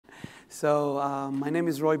My name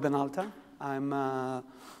is Roy Benalta. I'm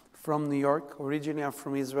from New York. Originally, I'm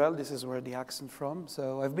from Israel. This is where the accent from.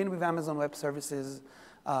 So I've been with Amazon Web Services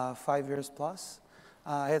 5 years plus.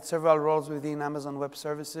 I had several roles within Amazon Web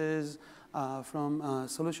Services, from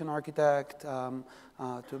solution architect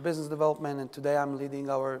to business development, and today I'm leading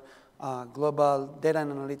our global data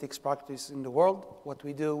and analytics practice in the world. What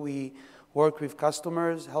we do, we work with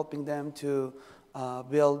customers, helping them to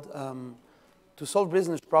to solve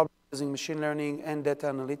business problems using machine learning and data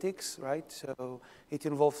analytics, right? So it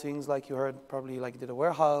involves things like you heard probably like data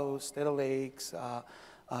warehouse, data lakes,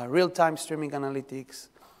 real-time streaming analytics.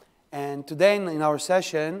 And today in our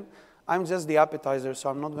session, I'm just the appetizer, so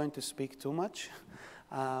I'm not going to speak too much.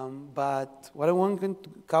 But what I want to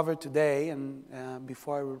cover today, and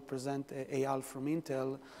before I will present Eyal from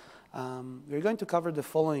Intel, we're going to cover the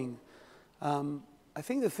following. I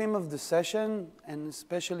think the theme of the session, and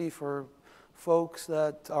especially for folks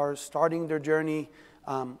that are starting their journey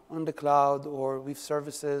on the cloud or with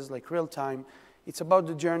services like real-time, it's about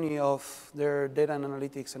the journey of their data and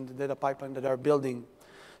analytics and the data pipeline that they're building.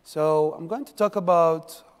 So I'm going to talk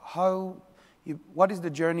about what is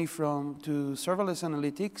the journey to serverless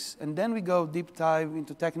analytics, and then we go deep dive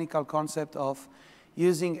into technical concept of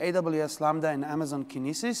using AWS Lambda and Amazon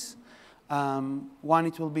Kinesis. One,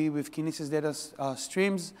 it will be with Kinesis Data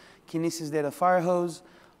Streams, Kinesis Data Firehose,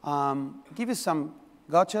 give you some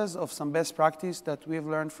gotchas of some best practice that we've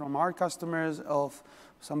learned from our customers, of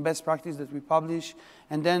some best practice that we publish,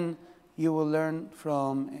 and then you will learn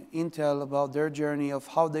from Intel about their journey of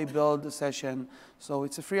how they build the session. So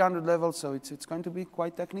it's a 300 level, so it's going to be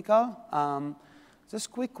quite technical.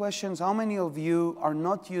 Just quick questions. How many of you are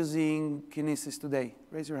not using Kinesis today?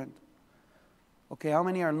 Raise your hand. Okay, how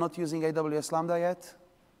many are not using AWS Lambda yet?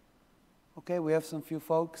 Okay, we have some few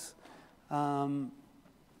folks.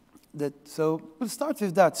 So we'll start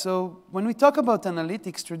with that. So when we talk about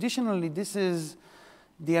analytics, traditionally this is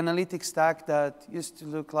the analytics stack that used to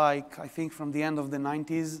look like, I think, from the end of the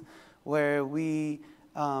 90s, where we,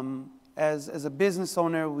 as a business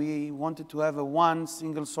owner, we wanted to have one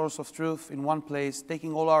single source of truth in one place,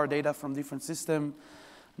 taking all our data from different systems.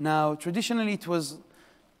 Now, traditionally, it was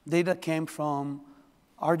data came from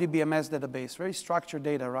RDBMS database, very structured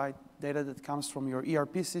data, right? Data that comes from your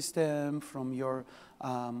ERP system, from your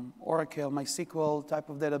Oracle, MySQL type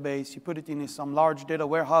of database. You put it in some large data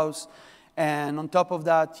warehouse, and on top of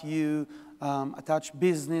that, you attach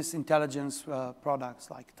business intelligence products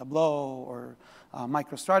like Tableau or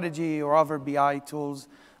MicroStrategy or other BI tools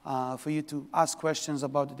for you to ask questions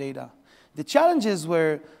about the data. The challenges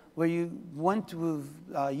where you went to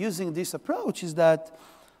using this approach is that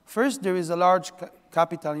first, there is a large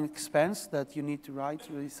capital expense that you need to write.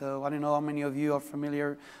 So I don't know how many of you are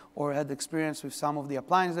familiar or had experience with some of the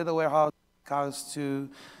appliance data warehouse. It costs to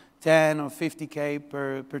 10 or 50K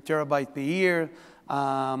per terabyte per year.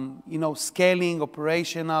 Scaling,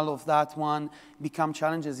 operational of that one become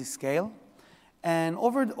challenges as you scale. And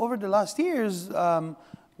over the last years,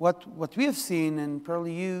 what we have seen, and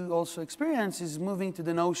probably you also experience, is moving to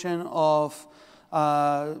the notion of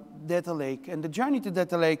data lake. And the journey to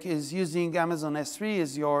data lake is using Amazon S3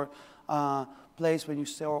 as your place where you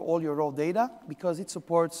store all your raw data, because it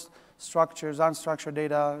supports structures, unstructured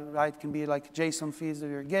data, right? It can be like JSON feeds that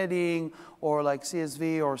you're getting, or like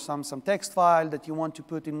CSV, or some text file that you want to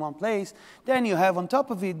put in one place. Then you have on top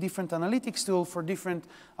of it different analytics tool for different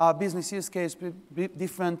business use case,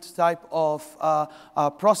 different type of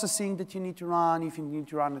processing that you need to run, if you need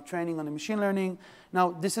to run a training on the machine learning. Now,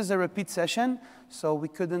 this is a repeat session, so we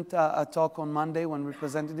couldn't talk on Monday when we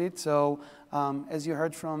presented it. So as you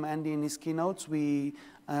heard from Andy in his keynotes, we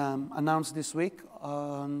announced this week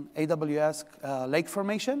on AWS Lake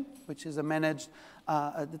Formation, which is a managed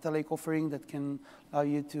data lake offering that can allow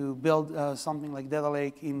you to build something like data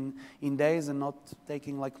lake in days and not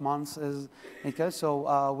taking like months.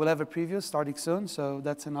 So we'll have a preview starting soon, so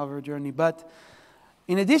that's another journey. But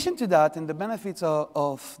in addition to that, and the benefits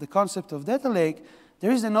of the concept of data lake,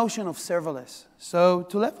 there is a notion of serverless. So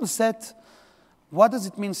to level set, what does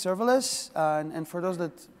it mean serverless? And for those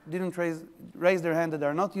that didn't raise their hand that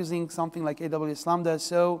are not using something like AWS Lambda,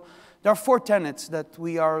 so there are 4 tenets that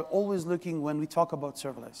we are always looking when we talk about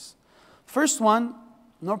serverless. First one,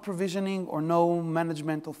 no provisioning or no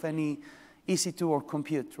management of any EC2 or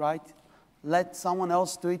compute, right? Let someone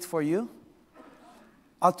else do it for you.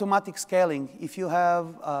 Automatic scaling. If you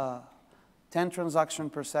have 10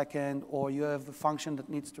 transactions per second, or you have a function that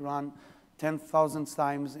needs to run 10,000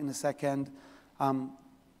 times in a second,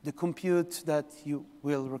 the compute that you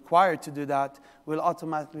will require to do that will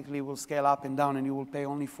automatically scale up and down, and you will pay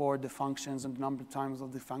only for the functions and the number of times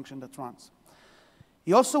of the function that runs.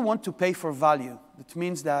 You also want to pay for value. That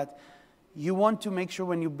means that you want to make sure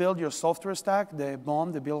when you build your software stack, the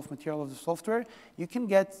BOM, the bill of material of the software, you can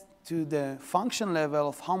get to the function level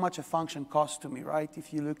of how much a function costs to me, right?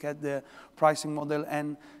 If you look at the pricing model,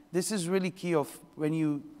 and this is really key of when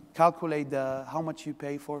you calculate how much you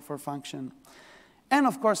pay for function. And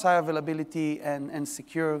of course, high availability and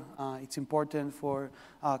secure. It's important for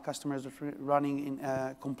customers that are running in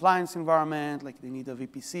a compliance environment, like they need a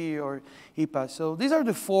VPC or HIPAA. So these are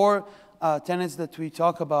the four tenets that we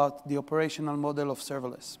talk about the operational model of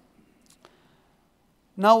serverless.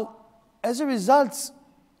 Now, as a result,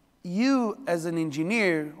 you as an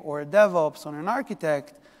engineer or a DevOps or an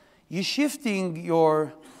architect, you're shifting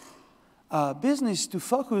your business to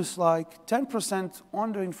focus like 10%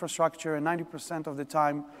 on the infrastructure and 90% of the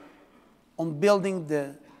time on building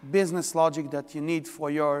the business logic that you need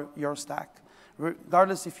for your stack,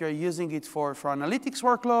 regardless if you're using it for analytics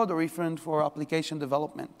workload or even for application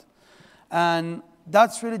development. And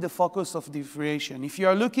that's really the focus of differentiation. If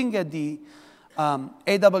you're looking at the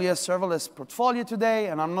AWS serverless portfolio today,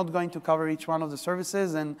 and I'm not going to cover each one of the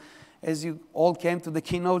services, and as you all came to the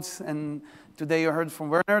keynotes, and today you heard from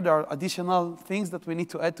Werner, there are additional things that we need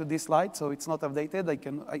to add to this slide, so it's not updated.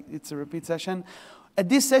 It's a repeat session. At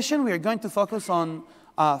this session, we are going to focus on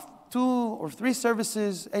 2 or 3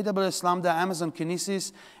 services, AWS Lambda, Amazon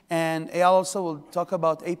Kinesis, and Eyal also will talk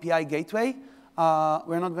about API Gateway.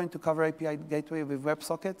 We're not going to cover API Gateway with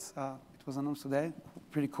WebSockets. It was announced today.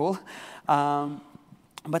 Pretty cool.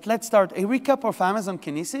 But let's start. A recap of Amazon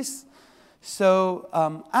Kinesis. So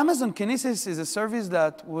Amazon Kinesis is a service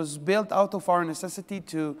that was built out of our necessity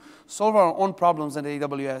to solve our own problems at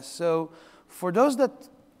AWS. So for those that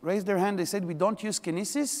raised their hand, they said we don't use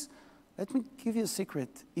Kinesis. Let me give you a secret.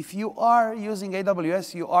 If you are using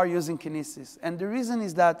AWS, you are using Kinesis. And the reason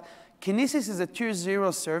is that Kinesis is a tier 0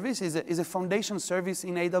 service, is a foundation service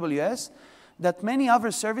in AWS that many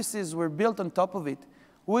other services were built on top of it.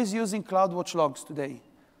 Who is using CloudWatch Logs today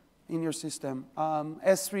in your system?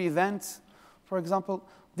 S3 Events, for example.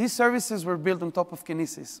 These services were built on top of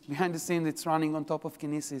Kinesis. Behind the scenes, it's running on top of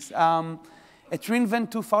Kinesis. At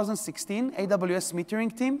re:Invent 2016, AWS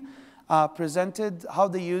metering team presented how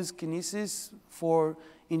they use Kinesis for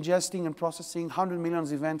ingesting and processing 100 million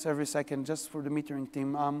events every second just for the metering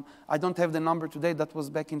team. I don't have the number today. That was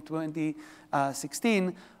back in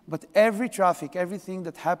 2016. But every traffic, everything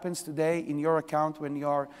that happens today in your account when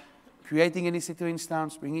you're creating an EC2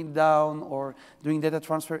 instance, bringing it down, or doing data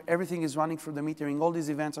transfer, everything is running through the metering. All these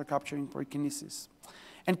events are capturing for Kinesis.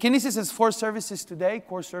 And Kinesis has 4 services today,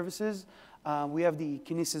 core services. We have the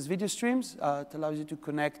Kinesis video streams. It allows you to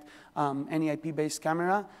connect any IP-based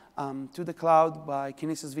camera to the cloud. By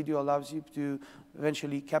Kinesis Video allows you to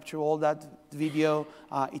eventually capture all that video.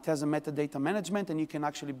 It has a metadata management, and you can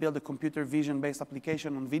actually build a computer vision-based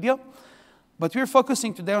application on video. But we're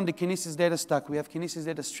focusing today on the Kinesis data stack. We have Kinesis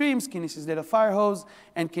Data Streams, Kinesis Data Firehose,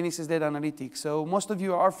 and Kinesis Data Analytics. So most of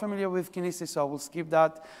you are familiar with Kinesis, so I will skip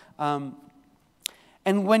that.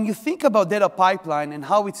 And when you think about data pipeline and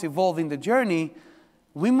how it's evolving the journey,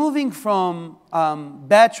 we're moving from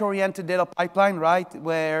batch-oriented data pipeline, right,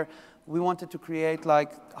 where we wanted to create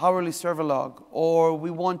like hourly server log, or we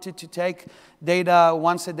wanted to take data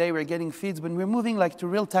once a day, we're getting feeds, but we're moving like to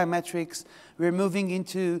real-time metrics. We're moving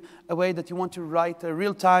into a way that you want to write a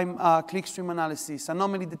real-time clickstream analysis,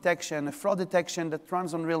 anomaly detection, a fraud detection that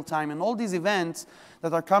runs on real-time, and all these events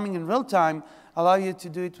that are coming in real-time allow you to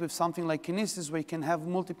do it with something like Kinesis, where you can have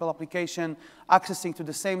multiple applications accessing to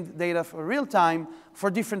the same data for real-time for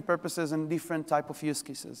different purposes and different type of use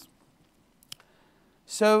cases.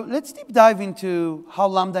 So let's deep dive into how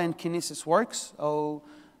Lambda and Kinesis works. So,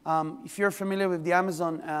 if you're familiar with the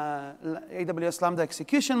Amazon AWS Lambda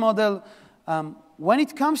execution model, when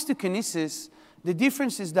it comes to Kinesis, the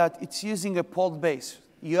difference is that it's using a polled base.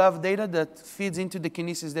 You have data that feeds into the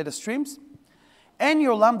Kinesis data streams, and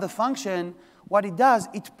your Lambda function, what it does,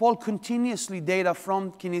 it pulls continuously data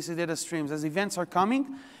from Kinesis data streams as events are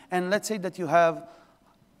coming. And let's say that you have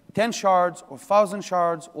 10 shards or 1,000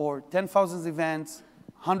 shards or 10,000 events,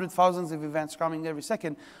 100,000 of events coming every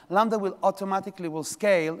second. Lambda will automatically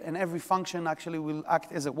scale, and every function actually will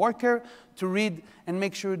act as a worker to read and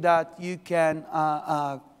make sure that you can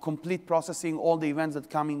complete processing all the events that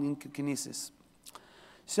come in Kinesis.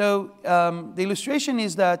 So the illustration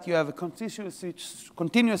is that you have a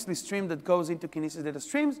continuously stream that goes into Kinesis data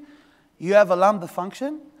streams. You have a Lambda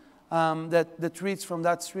function that reads from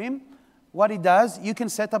that stream. What it does, you can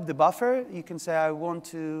set up the buffer. You can say, I want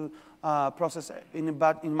to process in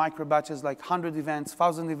micro batches, like 100 events,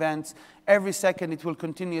 1,000 events. Every second it will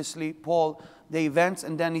continuously poll the events,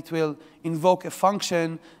 and then it will invoke a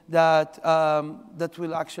function that, that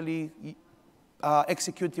will actually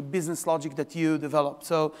execute the business logic that you developed.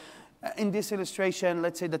 So in this illustration,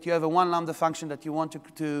 let's say that you have a one Lambda function that you want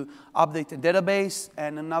to update a database,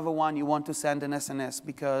 and another one you want to send an SNS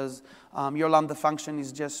because your Lambda function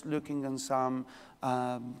is just looking on some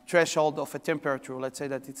threshold of a temperature. Let's say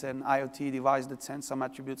that it's an IoT device that sends some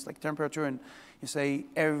attributes like temperature, and you say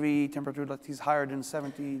every temperature that is higher than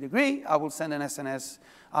 70 degrees, I will send an SNS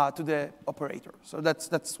to the operator. So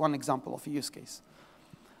that's one example of a use case.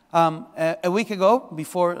 A week ago,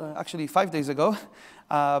 before, actually 5 days ago,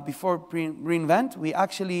 before reInvent, we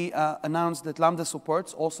actually announced that Lambda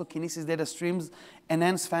supports also Kinesis data streams,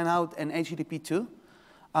 enhanced fan-out, and HTTP2.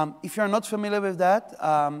 If you're not familiar with that,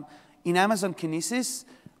 in Amazon Kinesis,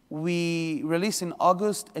 we released in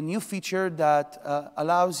August a new feature that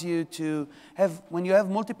allows you to have, when you have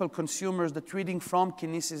multiple consumers that reading from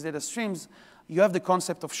Kinesis data streams, you have the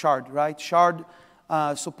concept of shard, right? Shard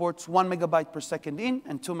supports 1 megabyte per second in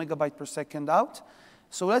and 2 megabyte per second out.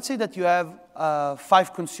 So let's say that you have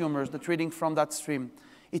 5 consumers that reading from that stream.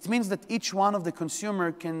 It means that each one of the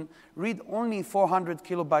consumer can read only 400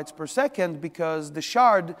 kilobytes per second because the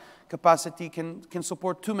shard capacity can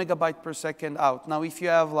support 2 megabytes per second out. Now, if you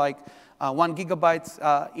have like 1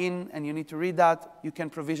 gigabyte in and you need to read that, you can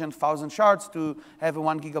provision 1,000 shards to have a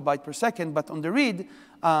 1 gigabyte per second. But on the read,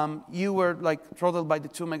 you were like throttled by the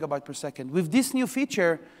 2 megabyte per second. With this new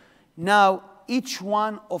feature, now each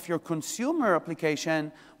one of your consumer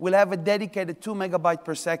application will have a dedicated 2 megabyte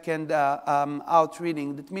per second out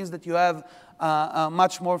reading. That means that you have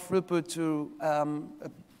much more throughput to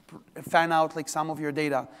fan out like some of your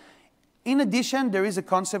data. In addition, there is a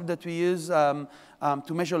concept that we use to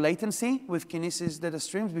measure latency with Kinesis data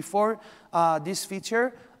streams. Before this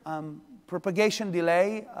feature, propagation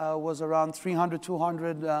delay was around 300,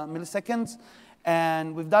 200 milliseconds.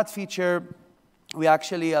 And with that feature, we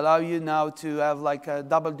actually allow you now to have like a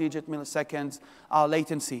double-digit milliseconds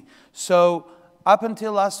latency. So up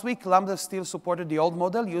until last week, Lambda still supported the old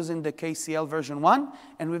model using the KCL version 1.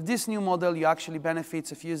 And with this new model, you actually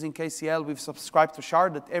benefits of using KCL. We've subscribed to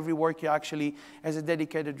Shard that every worker actually has a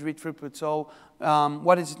dedicated read throughput. So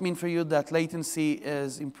what does it mean for you? That latency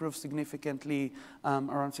is improved significantly,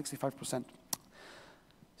 around 65%.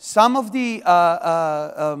 Some of the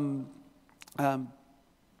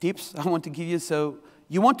tips I want to give you. So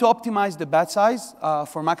you want to optimize the batch size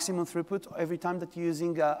for maximum throughput every time that you're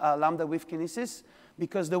using Lambda with Kinesis,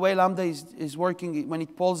 because the way Lambda is working, when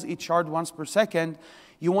it polls each shard once per second,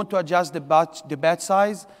 you want to adjust the batch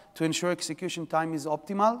size to ensure execution time is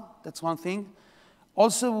optimal. That's one thing.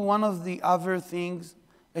 Also, one of the other things,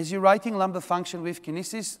 as you're writing Lambda function with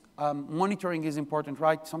Kinesis, monitoring is important,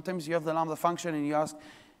 right? Sometimes you have the Lambda function and you ask,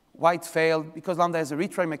 why it failed, because Lambda has a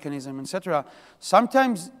retry mechanism, etc.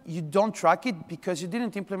 Sometimes you don't track it because you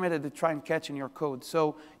didn't implement the try and catch in your code.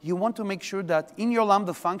 So you want to make sure that in your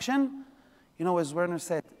Lambda function, you know, as Werner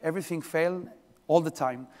said, everything failed all the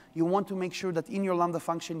time. You want to make sure that in your Lambda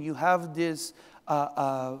function, you have this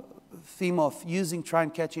theme of using try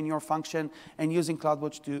and catch in your function and using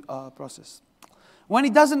CloudWatch to process. When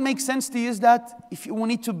it doesn't make sense to use that, if you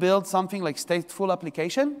need to build something like stateful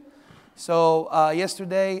application, so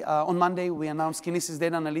yesterday, on Monday, we announced Kinesis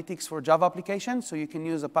Data Analytics for Java applications. So you can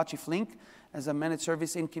use Apache Flink as a managed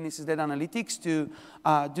service in Kinesis Data Analytics to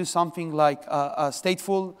do something like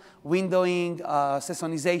stateful windowing,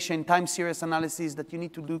 seasonization, time series analysis that you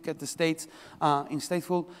need to look at the states in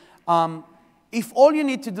stateful. If all you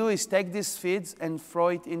need to do is take these feeds and throw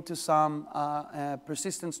it into some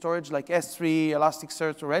persistent storage like S3,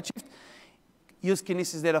 Elasticsearch, or Redshift, use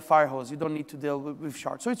Kinesis Data Firehose. You don't need to deal with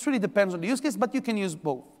shards. So it really depends on the use case, but you can use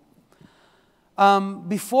both.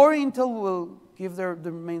 Before Intel will give their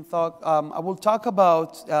main thought, I will talk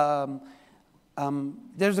about,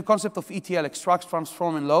 there's the concept of ETL, extract,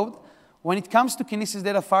 transform, and load. When it comes to Kinesis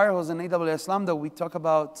Data Firehose and AWS Lambda, we talk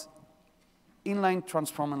about inline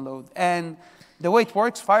transform and load. And the way it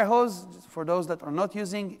works, Firehose, for those that are not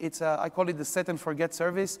using, it's I call it the set and forget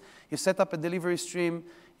service. You set up a delivery stream.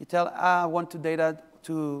 You tell, I want the data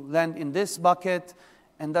to land in this bucket,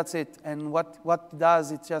 and that's it. And what it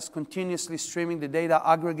does, it's just continuously streaming the data,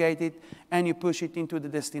 aggregate it, and you push it into the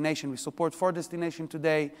destination. We support 4 destinations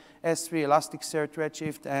today, S3, Elasticsearch,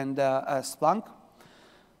 Redshift, and Splunk.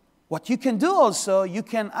 What you can do also, you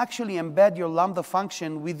can actually embed your Lambda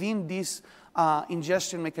function within this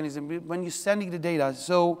ingestion mechanism when you're sending the data.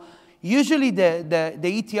 So usually the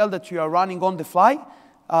ETL that you are running on the fly,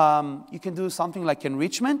 you can do something like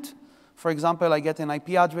enrichment For example, I get an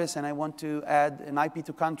IP address and I want to add an IP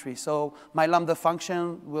to country. So my Lambda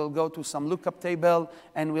function will go to some lookup table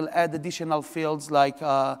and will add additional fields like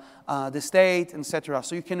the state, etc.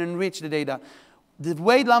 So you can enrich the data. The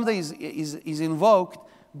way Lambda is invoked,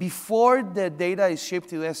 before the data is shipped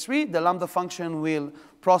to S3, the Lambda function will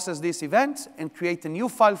process this event and create a new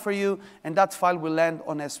file for you, and that file will land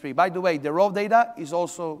on S3. By the way, the raw data is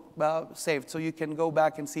also saved, so you can go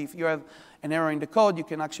back and see if you have an error in the code, you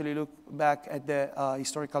can actually look back at the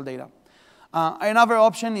historical data. Another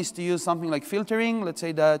option is to use something like filtering. Let's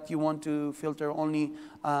say that you want to filter only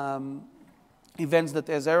events that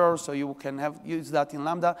has errors, so you can use that in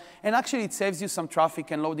Lambda. And actually, it saves you some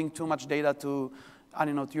traffic and loading too much data to, I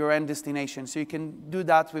don't know, to your end destination. So you can do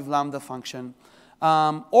that with Lambda function.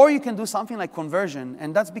 Or you can do something like conversion,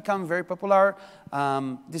 and that's become very popular.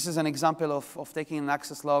 This is an example of taking an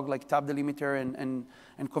access log like tab delimiter and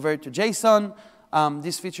convert it to JSON.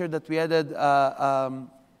 This feature that we added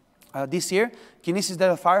this year, Kinesis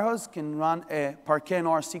Data Firehose can run a Parquet and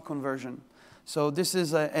ORC conversion. So this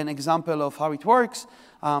is an example of how it works.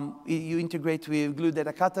 You integrate with Glue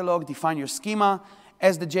Data Catalog, define your schema.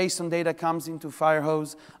 As the JSON data comes into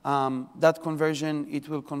Firehose, that conversion, it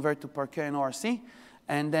will convert to Parquet and ORC,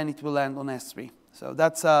 and then it will land on S3. So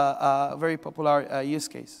that's a very popular use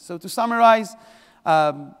case. So to summarize,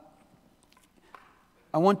 I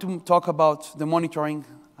want to talk about the monitoring.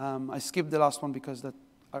 I skipped the last one because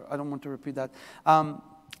I don't want to repeat that.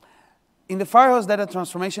 In the Firehose data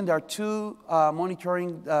transformation, there are two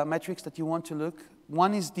monitoring metrics that you want to look.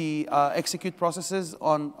 One is the execute processes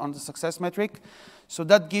on the success metric. So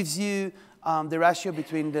that gives you the ratio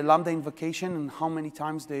between the Lambda invocation and how many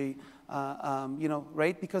times they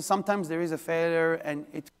rate, because sometimes there is a failure and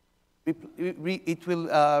it will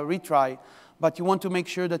retry. But you want to make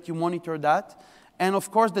sure that you monitor that. And of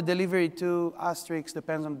course, the delivery to asterisk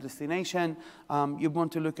depends on the destination. You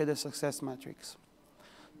want to look at the success metrics.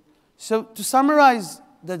 So to summarize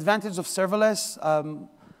the advantage of serverless,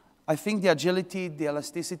 I think the agility, the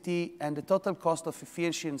elasticity, and the total cost of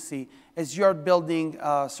efficiency as you're building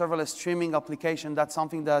a serverless streaming application, that's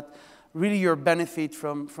something that really you benefit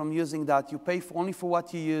from using that. You pay only for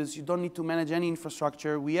what you use. You don't need to manage any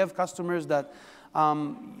infrastructure. We have customers that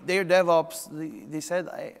their DevOps, they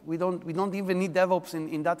said, we don't even need DevOps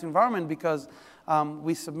in that environment because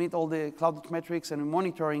we submit all the cloud metrics and we're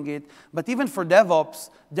monitoring it. But even for DevOps,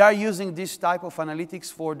 they are using this type of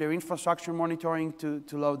analytics for their infrastructure monitoring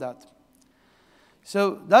to load that.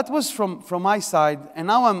 So that was from my side. And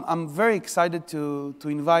now I'm very excited to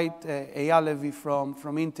invite Eyal Levi from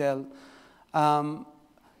Intel.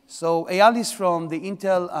 So Eyal is from the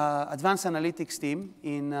Intel Advanced Analytics team,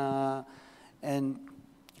 and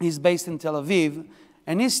he's based in Tel Aviv.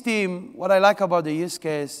 And his team, what I like about the use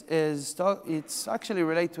case is it's actually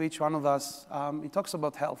related to each one of us. It talks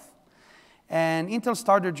about health. And Intel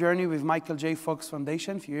started a journey with Michael J. Fox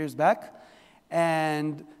Foundation a few years back.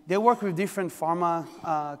 And they work with different pharma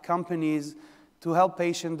companies to help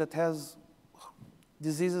patients that has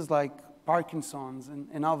diseases like Parkinson's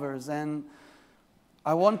and others. And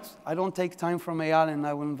I don't take time from Eyal, and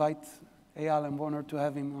I will invite Eyal. I'm honored to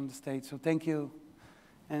have him on the stage. So thank you.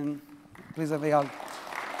 And please have Eyal.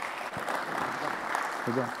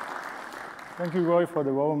 Thank you, Roy, for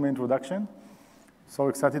the warm introduction. So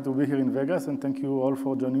excited to be here in Vegas, and thank you all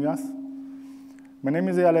for joining us. My name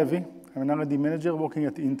is Eyal Levi. I'm an R&D manager working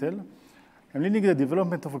at Intel. I'm leading the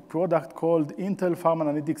development of a product called Intel Pharma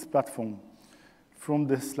Analytics Platform. From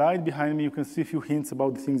the slide behind me, you can see a few hints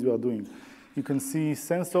about the things we are doing. You can see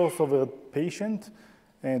sensors of a patient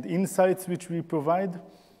and insights which we provide.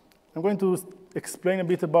 I'm going to explain a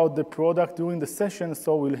bit about the product during the session,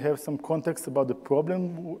 so we'll have some context about the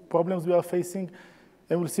problems we are facing,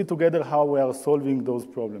 and we'll see together how we are solving those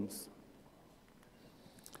problems.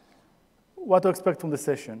 What to expect from the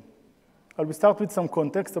session? I will start with some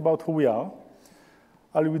context about who we are.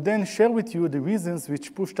 I will then share with you the reasons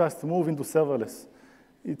which pushed us to move into serverless.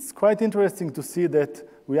 It's quite interesting to see that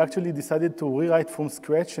we actually decided to rewrite from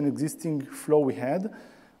scratch an existing flow we had.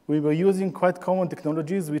 We were using quite common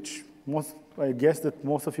technologies, which I guess that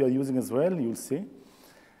most of you are using as well, you'll see.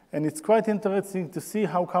 And it's quite interesting to see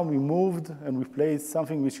how come we moved and replaced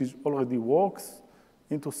something which already works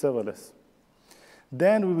into serverless.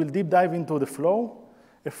 Then we will deep dive into the flow,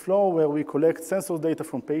 a flow where we collect sensor data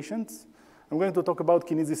from patients. I'm going to talk about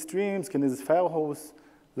Kinesis Streams, Kinesis Firehose,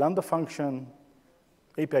 Lambda function,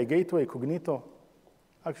 API Gateway, Cognito,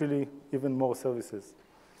 actually even more services.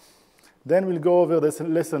 Then we'll go over the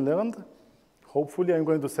lesson learned. Hopefully, I'm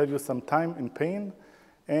going to save you some time and pain,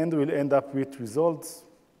 and we'll end up with results,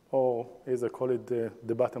 or as I call it,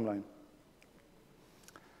 the bottom line.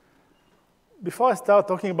 Before I start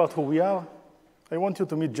talking about who we are, I want you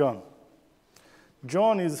to meet John.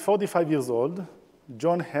 John is 45 years old.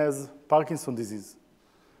 John has Parkinson's disease.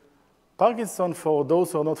 Parkinson, for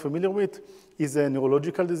those who are not familiar with, is a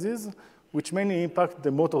neurological which mainly impacts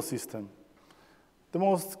the motor system.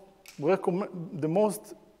 The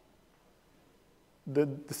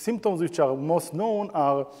symptoms which are most known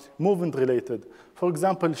are movement related. For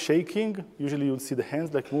example, shaking, usually you'll see the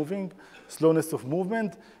hands like moving, slowness of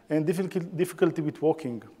movement, and difficulty with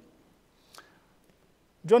walking.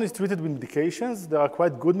 John is treated with medications. There are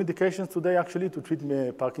quite good medications today, actually, to treat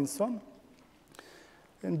Parkinson.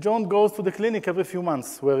 And John goes to the clinic every few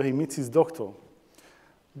months where he meets his doctor.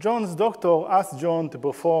 John's doctor asks John to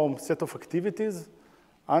perform a set of activities,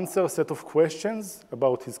 answer a set of questions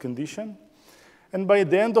about his condition. And by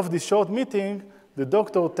the end of this short meeting, the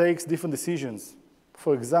doctor takes different decisions.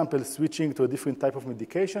 For example, switching to a different type of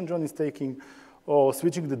medication John is taking, or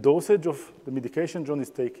switching the dosage of the medication John is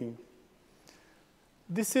taking.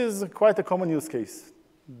 This is quite a common use case.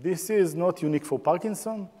 This is not unique for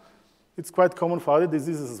Parkinson. It's quite common for other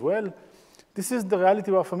diseases as well. This is the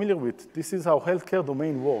reality we are familiar with. This is how healthcare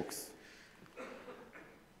domain works.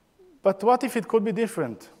 But what if it could be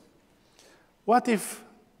different? What if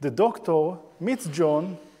the doctor meets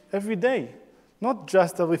John every day, not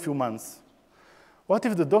just every few months? What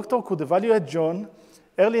if the doctor could evaluate John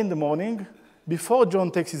early in the morning, before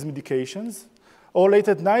John takes his medications, or late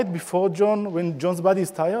at night when John's body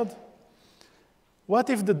is tired? What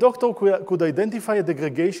if the doctor could identify a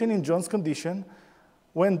degradation in John's condition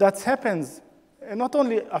when that happens, and not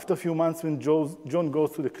only after a few months when John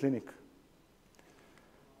goes to the clinic?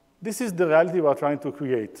 This is the reality we are trying to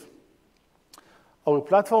create. Our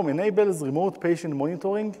platform enables remote patient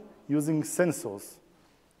monitoring using sensors,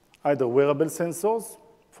 either wearable sensors,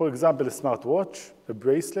 for example, a smartwatch, a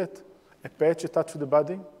bracelet, a patch attached to the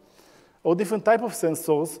body, or different type of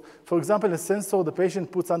sensors. For example, a sensor the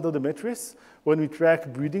patient puts under the mattress when we track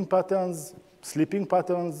breathing patterns, sleeping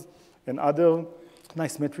patterns, and other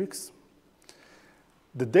nice metrics.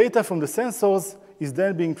 The data from the sensors is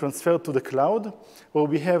then being transferred to the cloud, where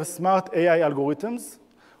we have smart AI algorithms.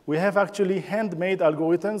 We have actually handmade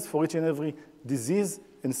algorithms for each and every disease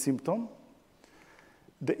and symptom.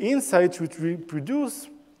 The insights which we produce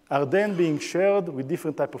are then being shared with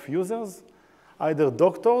different types of users, either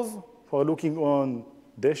doctors who are looking on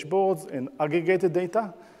dashboards and aggregated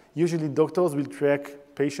data. Usually doctors will track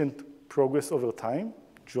patient progress over time,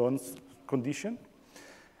 John's condition.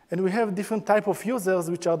 And we have different types of users,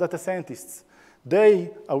 which are data scientists.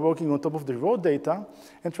 They are working on top of the raw data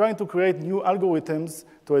and trying to create new algorithms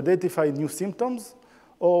to identify new symptoms,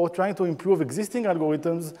 or trying to improve existing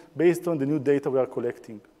algorithms based on the new data we are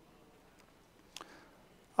collecting.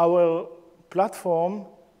 Our platform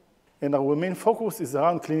and our main focus is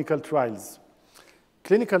around clinical trials.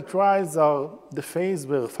 Clinical trials are the phase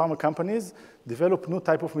where pharma companies develop new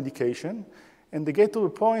type of medication, and they get to a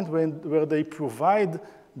point where they provide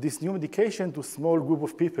this new medication to a small group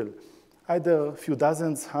of people, either a few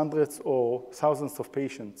dozens, hundreds, or thousands of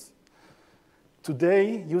patients.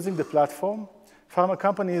 Today, using the platform, pharma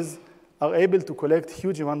companies are able to collect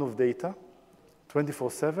huge amount of data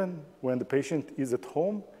 24/7 when the patient is at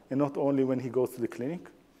home and not only when he goes to the clinic.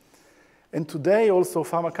 And today, also,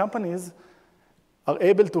 pharma companies are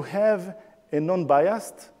able to have a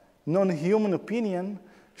non-biased, non-human opinion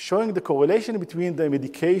showing the correlation between the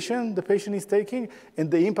medication the patient is taking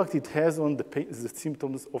and the impact it has on the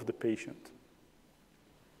symptoms of the patient.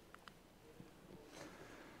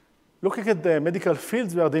 Looking at the medical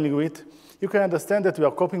fields we are dealing with, you can understand that we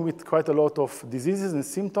are coping with quite a lot of diseases and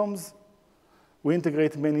symptoms. We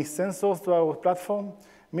integrate many sensors to our platform,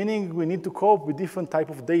 meaning we need to cope with different type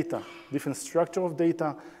of data, different structure of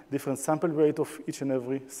data, different sample rate of each and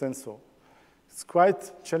every sensor. It's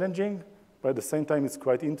quite challenging, but at the same time, it's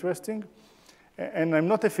quite interesting. And I'm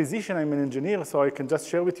not a physician, I'm an engineer, so I can just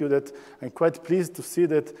share with you that I'm quite pleased to see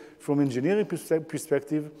that from engineering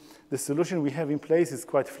perspective, the solution we have in place is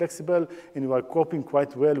quite flexible, and we are coping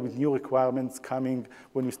quite well with new requirements coming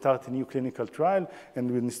when we start a new clinical trial and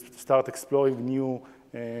when we start exploring new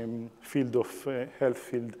field of health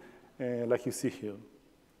field like you see here.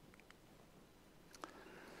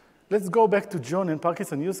 Let's go back to John and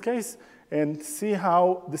Parkinson use case and see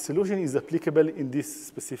how the solution is applicable in this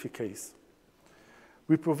specific case.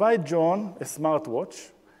 We provide John a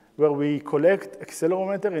smartwatch where we collect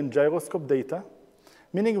accelerometer and gyroscope data,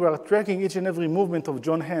 meaning we are tracking each and every movement of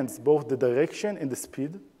John's hands, both the direction and the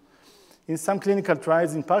speed. In some clinical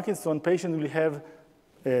trials in Parkinson, patients will have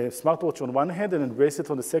a smartwatch on one hand and a bracelet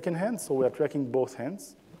on the second hand, so we are tracking both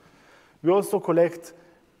hands. We also collect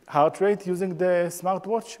heart rate using the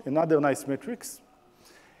smartwatch, and other nice metrics.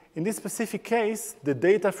 In this specific case, the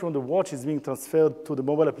data from the watch is being transferred to the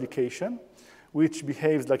mobile application, which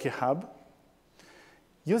behaves like a hub.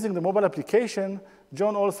 Using the mobile application,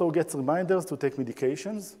 John also gets reminders to take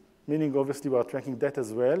medications, meaning obviously we are tracking that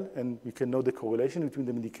as well, and we can know the correlation between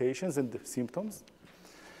the medications and the symptoms.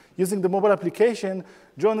 Using the mobile application,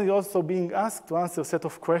 John is also being asked to answer a set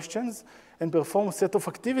of questions and perform a set of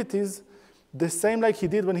activities the same like he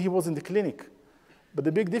did when he was in the clinic. But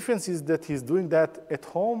the big difference is that he's doing that at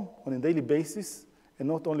home on a daily basis and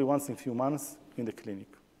not only once in a few months in the clinic.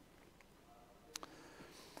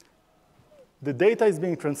 The data is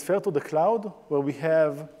being transferred to the cloud, where we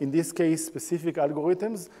have, in this case, specific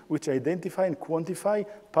algorithms which identify and quantify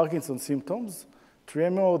Parkinson's symptoms,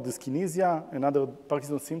 tremor, dyskinesia, and other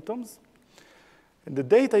Parkinson's symptoms. And the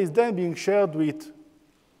data is then being shared with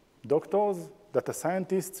doctors, data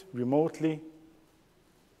scientists, remotely,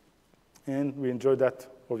 and we enjoy that,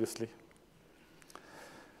 obviously.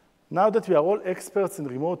 Now that we are all experts in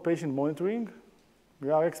remote patient monitoring,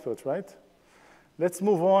 we are experts, right? Let's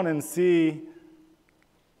move on and see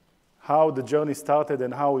how the journey started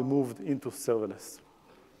and how we moved into serverless.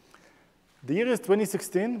 The year is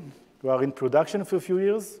 2016. We are in production for a few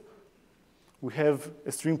years. We have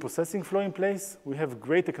a stream processing flow in place. We have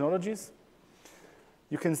great technologies.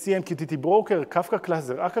 You can see MQTT Broker, Kafka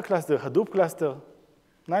cluster, Akka cluster, Hadoop cluster.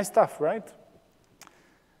 Nice stuff, right?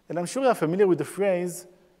 And I'm sure you're familiar with the phrase,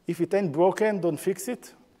 if it ain't broken, don't fix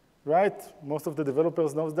it, right? Most of the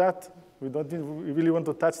developers know that. We really want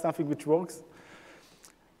to touch something which works.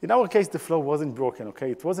 In our case, the flow wasn't broken,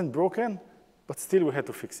 okay? It wasn't broken, but still we had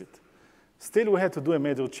to fix it. Still, we had to do a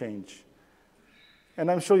major change.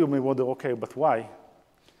 And I'm sure you may wonder, okay, but why?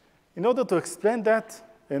 In order to explain that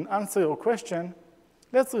and answer your question,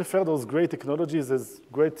 let's refer those great technologies as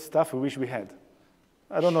great stuff we wish we had.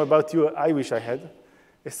 I don't know about you, I wish I had.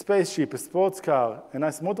 A spaceship, a sports car, a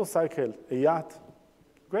nice motorcycle, a yacht.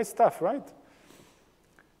 Great stuff, right?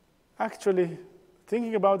 Actually,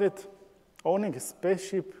 thinking about it, owning a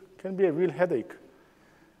spaceship can be a real headache.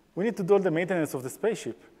 We need to do all the maintenance of the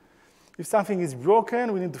spaceship. If something is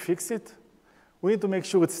broken, we need to fix it. We need to make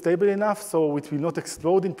sure it's stable enough so it will not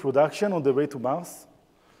explode in production on the way to Mars.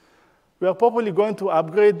 We are probably going to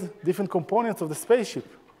upgrade different components of the spaceship.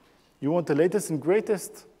 You want the latest and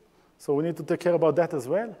greatest, so we need to take care about that as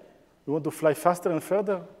well. We want to fly faster and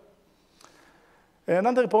further. And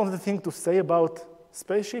another important thing to say about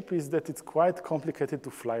spaceship is that it's quite complicated to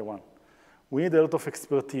fly one. We need a lot of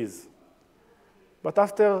expertise. But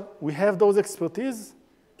after we have those expertise,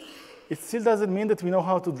 it still doesn't mean that we know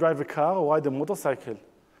how to drive a car or ride a motorcycle.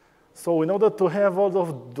 So in order to have all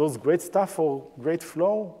of those great stuff or great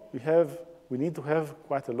flow, we need to have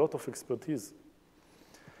quite a lot of expertise.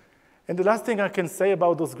 And the last thing I can say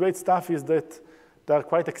about those great stuff is that they are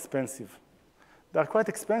quite expensive. They are quite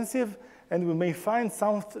expensive, and we may find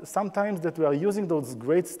sometimes that we are using those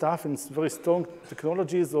great stuff in very strong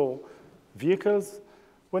technologies or vehicles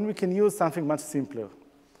when we can use something much simpler.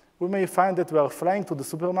 We may find that we are flying to the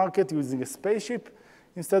supermarket using a spaceship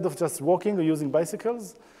instead of just walking or using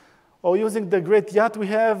bicycles, or using the great yacht we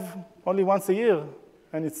have only once a year,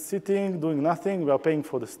 and it's sitting, doing nothing. We are paying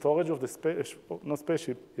for the storage of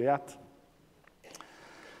the yacht.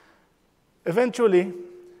 Eventually,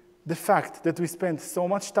 the fact that we spend so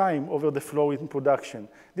much time over the flow in production,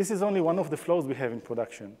 this is only one of the flows we have in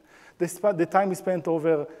production. The time we spent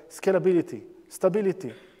over scalability,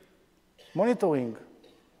 stability, monitoring,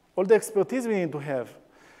 all the expertise we need to have.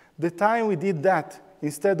 The time we did that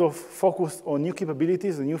instead of focus on new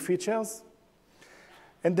capabilities and new features,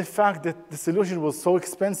 and the fact that the solution was so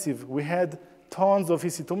expensive, we had tons of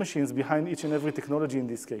EC2 machines behind each and every technology in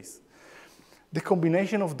this case. The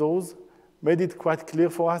combination of those made it quite clear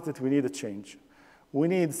for us that we need a change. We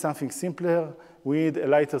need something simpler. We need a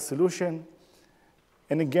lighter solution.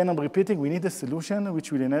 And again, I'm repeating, we need a solution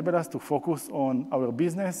which will enable us to focus on our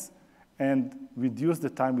business and reduce the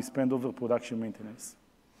time we spend over production maintenance.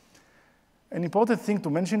 An important thing to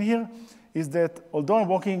mention here is that although I'm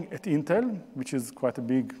working at Intel, which is quite a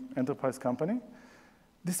big enterprise company,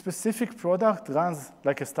 this specific product runs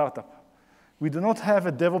like a startup. We do not have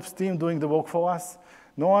a DevOps team doing the work for us.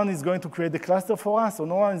 No one is going to create the cluster for us, or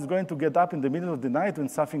no one is going to get up in the middle of the night when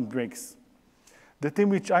something breaks. The team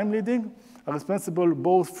which I'm leading are responsible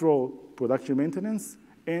both for production maintenance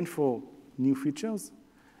and for new features,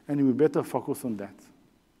 and we better focus on that.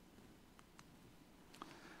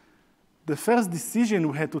 The first decision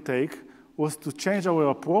we had to take was to change our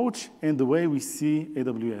approach and the way we see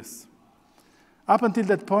AWS. Up until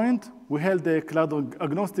that point, we held a cloud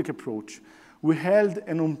agnostic approach. We held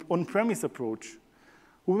an on-premise approach.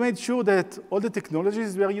 We made sure that all the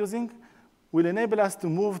technologies we are using will enable us to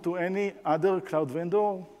move to any other cloud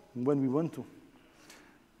vendor when we want to.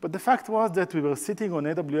 But the fact was that we were sitting on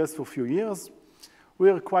AWS for a few years.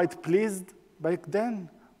 We were quite pleased back then.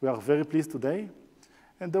 We are very pleased today.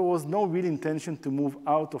 And there was no real intention to move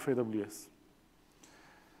out of AWS.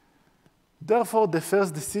 Therefore, the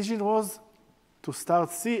first decision was to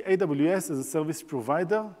start see AWS as a service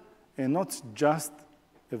provider and not just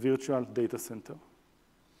a virtual data center.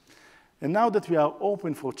 And now that we are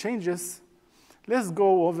open for changes, let's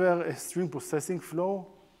go over a stream processing flow.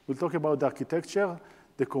 We'll talk about the architecture,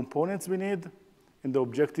 the components we need, and the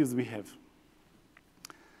objectives we have.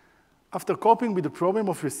 After coping with the problem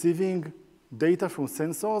of receiving data from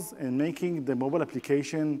sensors and making the mobile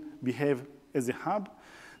application behave as a hub,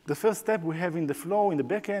 the first step we have in the flow in the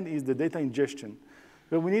backend is the data ingestion,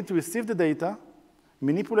 where we need to receive the data,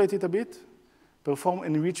 manipulate it a bit, perform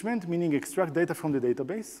enrichment, meaning extract data from the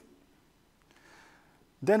database.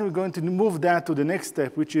 Then we're going to move that to the next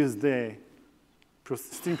step, which is the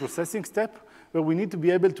stream processing step, where we need to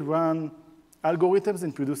be able to run algorithms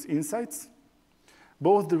and produce insights.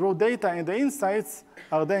 Both the raw data and the insights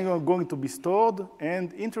are then going to be stored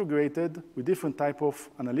and integrated with different type of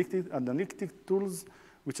analytic tools,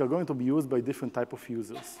 which are going to be used by different type of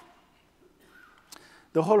users.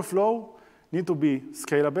 The whole flow needs to be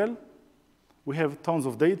scalable. We have tons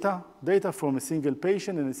of data. Data from a single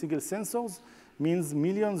patient and a single sensors means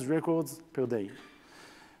millions records per day.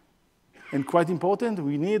 And quite important,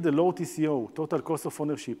 we need a low TCO, total cost of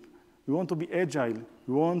ownership. We want to be agile.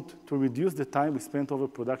 We want to reduce the time we spend over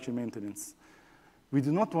production maintenance. We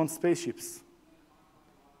do not want spaceships.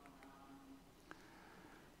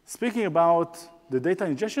 Speaking about the data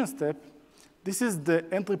ingestion step, this is the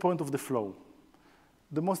entry point of the flow.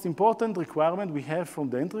 The most important requirement we have from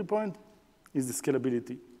the entry point is the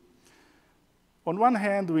scalability. On one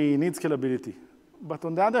hand, we need scalability. But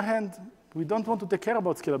on the other hand, we don't want to take care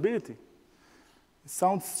about scalability. It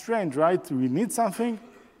sounds strange, right? We need something,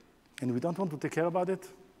 and we don't want to take care about it.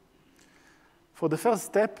 For the first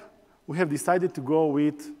step, we have decided to go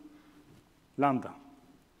with Lambda.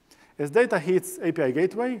 As data hits API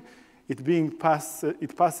gateway, it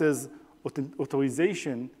passes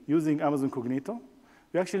authorization using Amazon Cognito.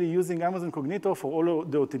 We're actually using Amazon Cognito for all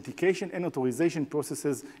of the authentication and authorization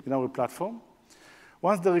processes in our platform.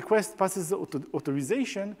 Once the request passes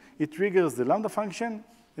authorization, it triggers the Lambda function,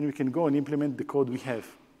 and we can go and implement the code we have.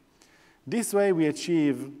 This way, we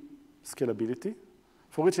achieve scalability.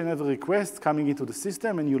 For each and every request coming into the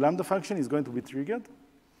system, a new Lambda function is going to be triggered.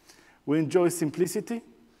 We enjoy simplicity.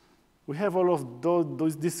 We have all of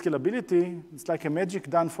this scalability. It's like a magic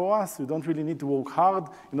done for us. We don't really need to work hard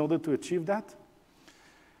in order to achieve that.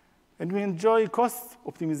 And we enjoy cost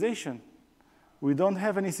optimization. We don't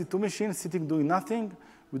have an EC2 machine sitting doing nothing.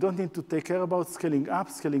 We don't need to take care about scaling up,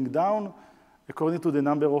 scaling down, according to the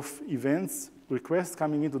number of events, requests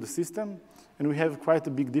coming into the system. And we have quite a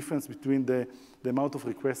big difference between the amount of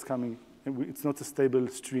requests coming. And it's not a stable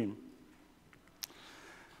stream.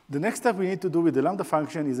 The next step we need to do with the Lambda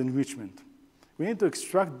function is enrichment. We need to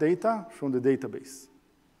extract data from the database.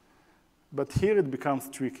 But here it becomes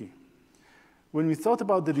tricky. When we thought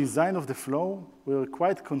about the design of the flow, we were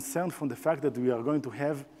quite concerned from the fact that we are going to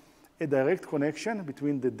have a direct connection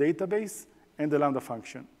between the database and the Lambda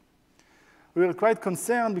function. We were quite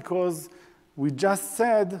concerned because we just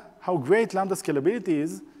said how great Lambda scalability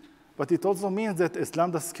is, but it also means that as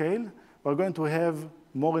Lambda scale, we're going to have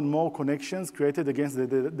more and more connections created against the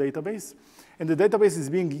database. And the database is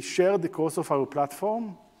being shared across of our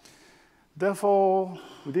platform. Therefore,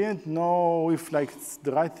 we didn't know if it's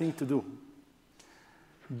the right thing to do.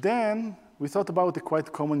 Then we thought about a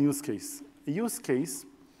quite common use case. A use case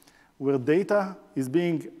where data is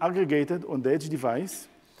being aggregated on the edge device,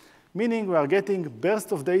 meaning we are getting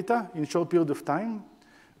bursts of data in a short period of time.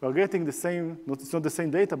 We are getting the same, it's not the same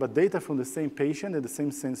data, but data from the same patient and the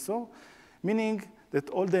same sensor, meaning that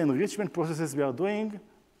all the enrichment processes we are doing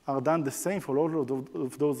are done the same for all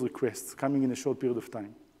of those requests coming in a short period of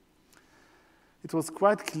time. It was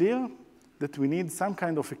quite clear that we need some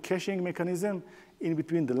kind of a caching mechanism in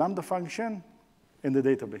between the Lambda function and the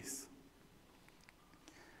database.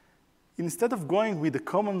 Instead of going with the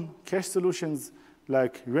common cache solutions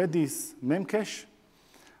like Redis, Memcache,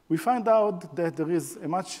 we find out that there is a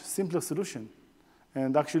much simpler solution,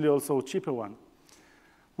 and actually also a cheaper one.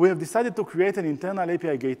 We have decided to create an internal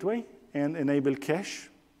API gateway and enable cache.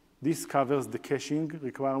 This covers the caching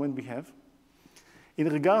requirement we have. In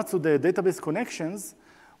regards to the database connections,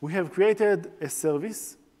 we have created a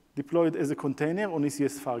service deployed as a container on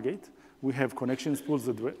ECS Fargate. We have connections pools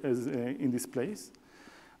in this place.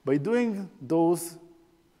 By doing those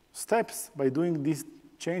steps, by doing this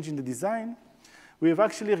change in the design, we have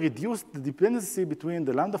actually reduced the dependency between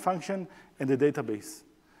the Lambda function and the database.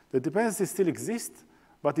 The dependency still exists,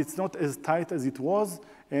 but it's not as tight as it was,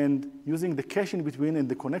 and using the cache in between and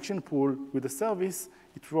the connection pool with the service,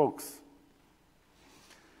 it works.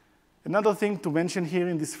 Another thing to mention here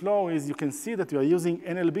in this flow is you can see that we are using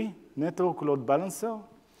NLB, Network Load Balancer.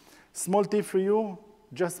 Small tip for you,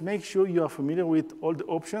 just make sure you are familiar with all the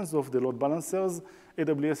options of the load balancers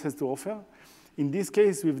AWS has to offer. In this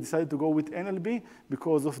case, we've decided to go with NLB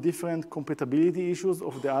because of different compatibility issues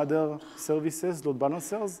of the other services, load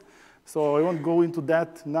balancers. So I won't go into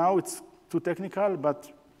that now. It's too technical,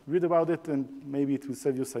 but read about it, and maybe it will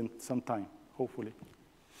save you some time, hopefully.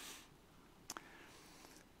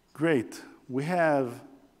 Great. We have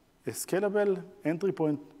a scalable entry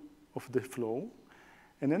point of the flow.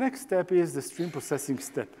 And the next step is the stream processing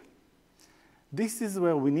step. This is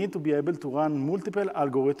where we need to be able to run multiple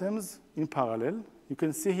algorithms in parallel. You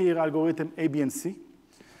can see here algorithm A, B, and C.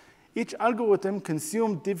 Each algorithm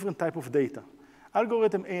consumes different type of data.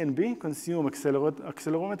 Algorithm A and B consume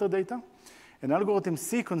accelerometer data, and algorithm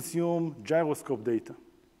C consume gyroscope data.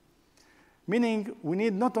 Meaning we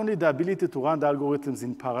need not only the ability to run the algorithms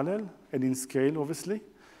in parallel and in scale, obviously,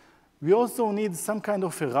 we also need some kind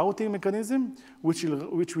of a routing mechanism which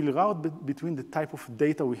will route between the type of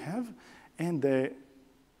data we have and the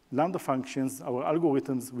Lambda functions, our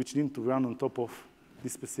algorithms, which need to run on top of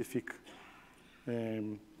this specific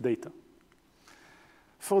data.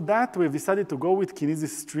 For that, we've decided to go with Kinesis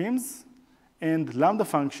streams and Lambda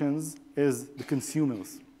functions as the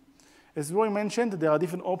consumers. As Roy mentioned, there are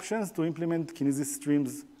different options to implement Kinesis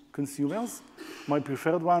streams consumers. My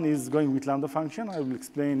preferred one is going with Lambda function. I will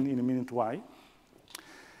explain in a minute why.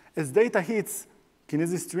 As data hits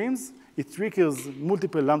Kinesis streams, it triggers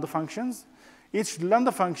multiple Lambda functions. Each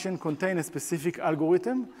Lambda function contains a specific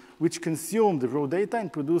algorithm which consumes the raw data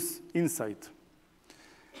and produce insight.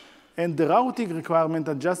 And the routing requirement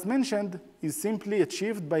I just mentioned is simply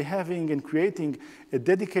achieved by having and creating a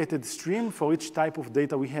dedicated stream for each type of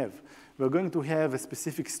data we have. We're going to have a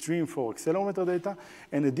specific stream for accelerometer data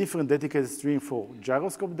and a different dedicated stream for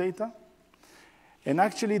gyroscope data. And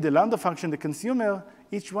actually, the Lambda function, the consumer,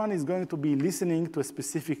 each one is going to be listening to a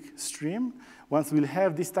specific stream. Once we'll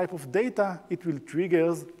have this type of data, it will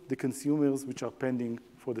trigger the consumers which are pending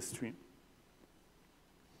for the stream.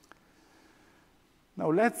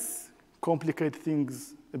 Now, let's complicate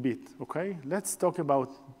things a bit, OK? Let's talk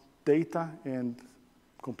about data and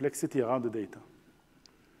complexity around the data.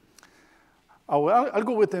 Our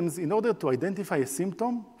algorithms, in order to identify a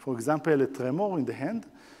symptom, for example, a tremor in the hand,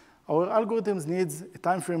 our algorithms need a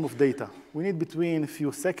time frame of data. We need between a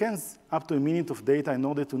few seconds up to a minute of data in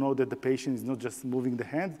order to know that the patient is not just moving the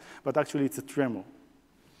hand, but actually it's a tremor.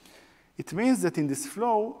 It means that in this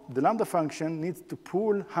flow, the Lambda function needs to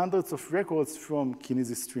pull hundreds of records from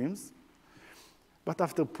Kinesis streams. But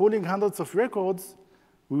after pulling hundreds of records,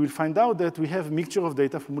 we will find out that we have a mixture of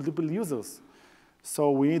data from multiple users.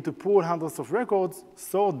 So we need to pull hundreds of records,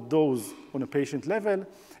 sort those on a patient level,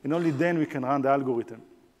 and only then we can run the algorithm.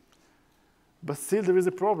 But still, there is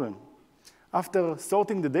a problem. After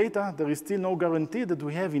sorting the data, there is still no guarantee that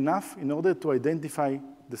we have enough in order to identify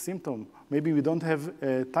the symptom. Maybe we don't have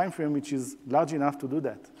a time frame which is large enough to do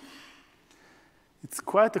that. It's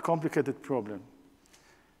quite a complicated problem.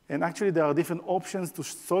 And actually, there are different options to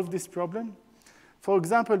solve this problem. For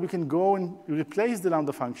example, we can go and replace the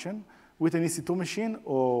Lambda function with an EC2 machine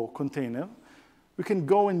or container. We can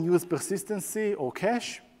go and use persistency or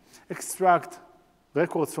cache, extract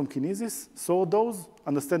records from Kinesis, sort those,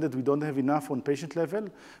 understand that we don't have enough on patient level,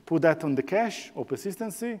 put that on the cache or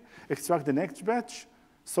persistency, extract the next batch,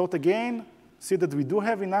 sort again, see that we do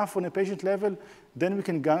have enough on a patient level, then we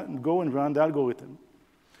can go and run the algorithm.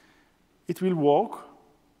 It will work,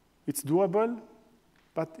 it's doable,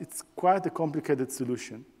 but it's quite a complicated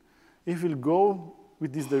solution. If we'll go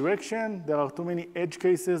with this direction, there are too many edge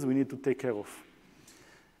cases we need to take care of.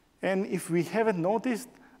 And if we haven't noticed,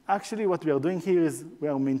 actually what we are doing here is we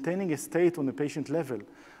are maintaining a state on the patient level,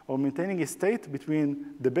 or maintaining a state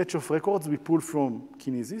between the batch of records we pull from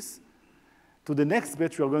Kinesis to the next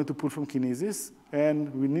batch we are going to pull from Kinesis,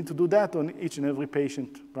 and we need to do that on each and every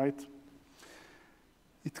patient, right?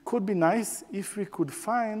 It could be nice if we could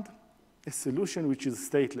find a solution which is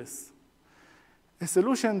stateless. A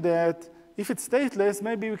solution that, if it's stateless,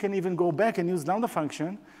 maybe we can even go back and use Lambda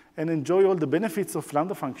function and enjoy all the benefits of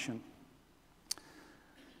Lambda function.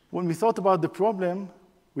 When we thought about the problem,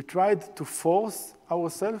 we tried to force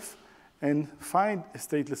ourselves and find a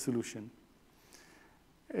stateless solution.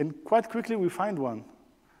 And quite quickly, we find one.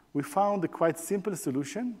 We found a quite simple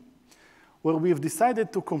solution. where we've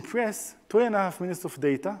decided to compress 2.5 minutes of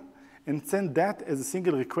data and send that as a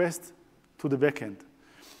single request to the backend.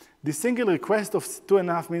 The single request of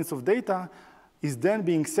 2.5 minutes of data is then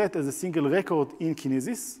being set as a single record in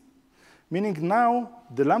Kinesis, meaning now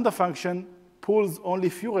the Lambda function pulls only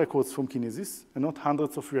few records from Kinesis and not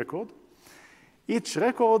hundreds of records. Each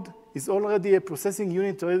record is already a processing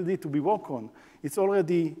unit ready to be worked on. It's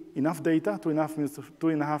already enough data,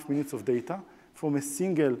 2.5 minutes of data from a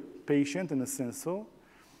single patient and a sensor,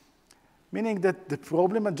 meaning that the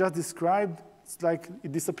problem I just described, it's like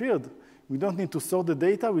it disappeared. We don't need to sort the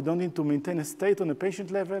data. We don't need to maintain a state on a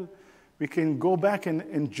patient level. We can go back and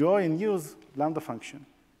enjoy and use Lambda function.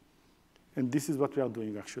 And this is what we are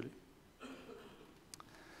doing, actually.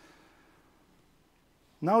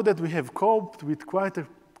 Now that we have coped with quite a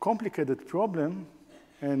complicated problem,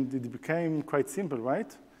 and it became quite simple,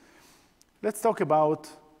 right? Let's talk about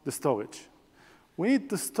the storage. We need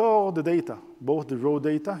to store the data, both the raw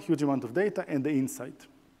data, huge amount of data, and the insight.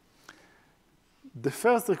 The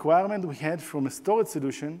first requirement we had from a storage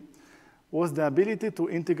solution was the ability to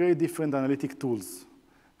integrate different analytic tools.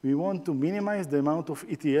 We want to minimize the amount of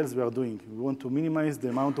ETLs we are doing. We want to minimize the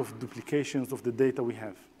amount of duplications of the data we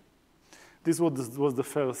have. This was the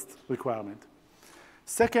first requirement.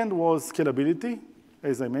 Second was scalability.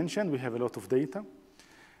 As I mentioned, we have a lot of data.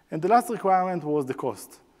 And the last requirement was the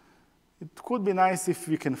cost. It could be nice if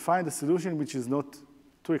we can find a solution which is not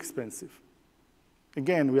too expensive.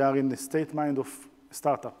 Again, we are in the state mind of a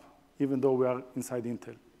startup, even though we are inside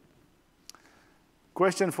Intel.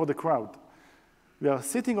 Question for the crowd. We are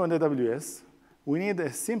sitting on AWS. We need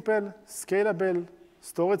a simple, scalable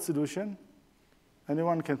storage solution.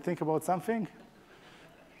 Anyone can think about something?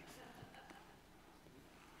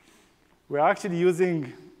 We are actually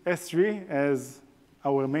using S3 as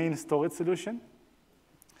our main storage solution.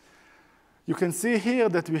 You can see here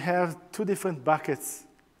that we have two different buckets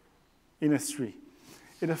in S3.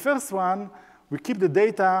 In the first one, we keep the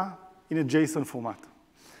data in a JSON format.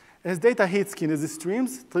 As data hits Kinesis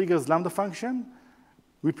streams, triggers Lambda function,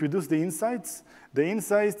 we produce the insights. The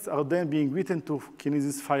insights are then being written to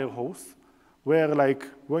Kinesis Firehose, where, like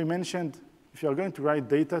Roy mentioned, if you're going to write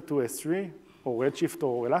data to S3 or Redshift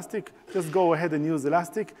or Elastic, just go ahead and use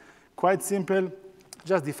Elastic. Quite simple.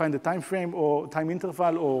 Just define the time frame or time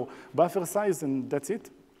interval or buffer size, and that's it.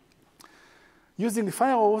 Using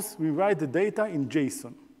Firehose, we write the data in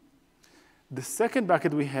JSON. The second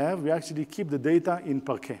bucket we have, we actually keep the data in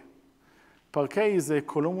Parquet. Parquet is a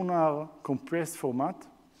columnar compressed format,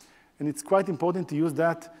 and it's quite important to use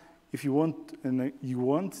that if you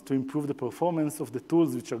want to improve the performance of the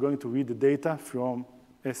tools which are going to read the data from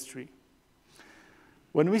S3.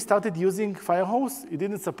 When we started using Firehose, it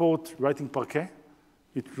didn't support writing Parquet.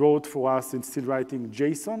 It wrote for us and still writing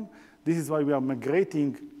JSON. This is why we are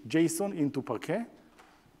migrating JSON into Parquet.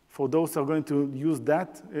 For those who are going to use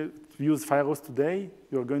that, use Firehose today,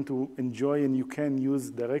 you're going to enjoy and you can use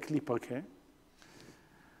directly Parquet.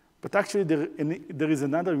 But actually, there is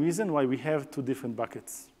another reason why we have two different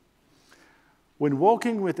buckets. When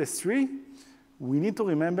working with S3, we need to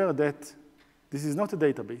remember that this is not a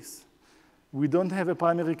database. We don't have a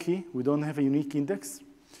primary key. We don't have a unique index,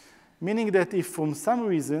 meaning that if from some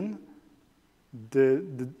reason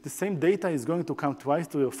the same data is going to come twice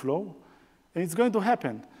to your flow, and it's going to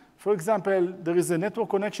happen. For example, there is a network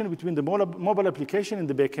connection between the mobile application and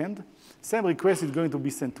the backend. Same request is going to be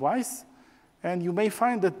sent twice, and you may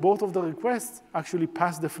find that both of the requests actually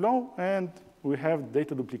pass the flow, and we have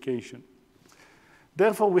data duplication.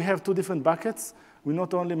 Therefore, we have two different buckets. We're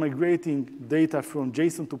not only migrating data from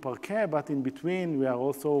JSON to Parquet, but in between, we are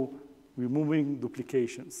also removing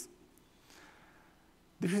duplications.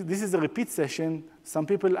 This is a repeat session. Some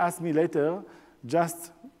people ask me later,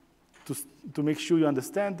 just to make sure you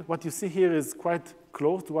understand. What you see here is quite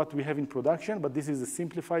close to what we have in production, but this is a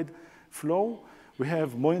simplified flow. We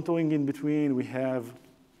have monitoring in between. We have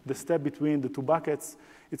the step between the two buckets.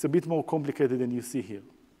 It's a bit more complicated than you see here.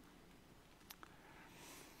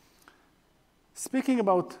 Speaking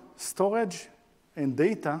about storage and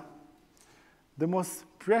data, the most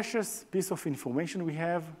precious piece of information we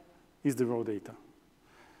have is the raw data.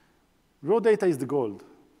 Raw data is the gold.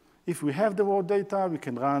 If we have the raw data, we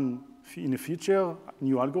can run in the future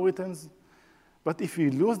new algorithms. But if we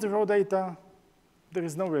lose the raw data, there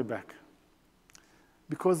is no way back.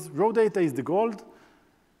 Because raw data is the gold,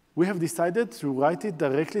 we have decided to write it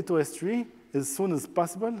directly to S3 as soon as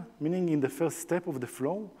possible, meaning in the first step of the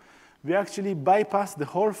flow. We actually bypass the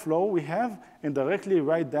whole flow we have and directly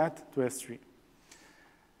write that to S3.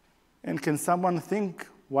 And can someone think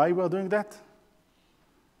why we are doing that?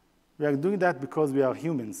 We are doing that because we are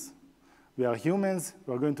humans. We are humans.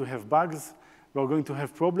 We are going to have bugs. We are going to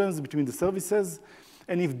have problems between the services.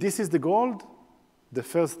 And if this is the goal, the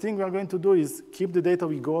first thing we are going to do is keep the data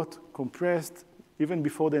we got compressed even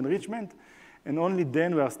before the enrichment, and only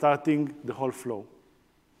then we are starting the whole flow.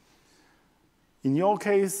 In your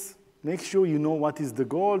case, make sure you know what is the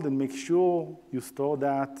goal and make sure you store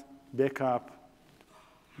that backup,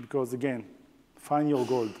 because again, find your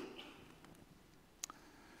gold.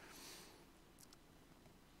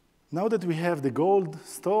 Now that we have the gold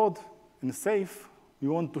stored and safe, we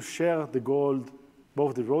want to share the gold,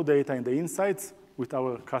 both the raw data and the insights, with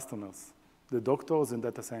our customers, the doctors and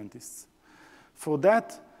data scientists. For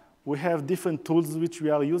that, we have different tools which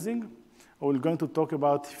we are using. We're going to talk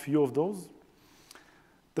about a few of those.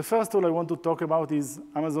 The first tool I want to talk about is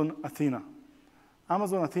Amazon Athena.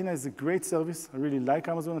 Amazon Athena is a great service. I really like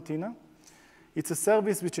Amazon Athena. It's a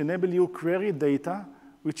service which enables you to query data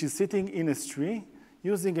which is sitting in S3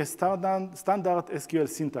 using a standard SQL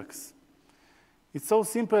syntax. It's so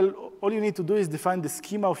simple. All you need to do is define the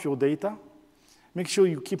schema of your data. Make sure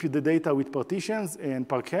you keep the data with partitions and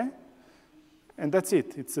Parquet. And that's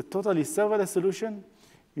it. It's a totally serverless solution.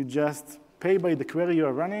 You just pay by the query you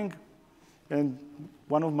are running. And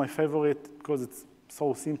one of my favorite, because it's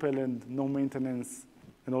so simple and no maintenance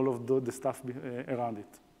and all of the stuff around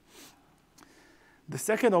it. The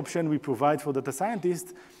second option we provide for data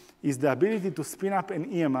scientists is the ability to spin up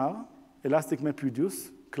an EMR, Elastic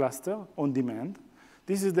MapReduce cluster on demand.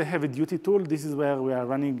 This is the heavy-duty tool. This is where we are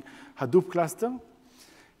running Hadoop cluster.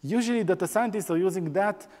 Usually, data scientists are using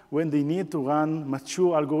that when they need to run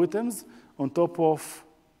mature algorithms on top of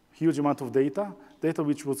huge amount of data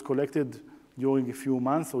which was collected during a few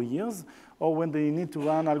months or years, or when they need to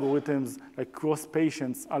run algorithms like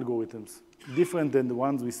cross-patients algorithms, different than the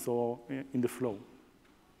ones we saw in the flow.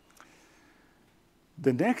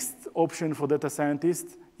 The next option for data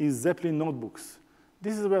scientists is Zeppelin notebooks.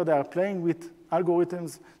 This is where they are playing with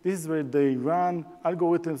algorithms. This is where they run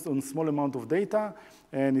algorithms on small amount of data,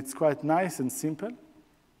 and it's quite nice and simple.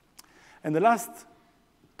 And the last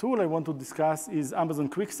tool I want to discuss is Amazon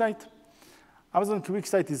QuickSight. Amazon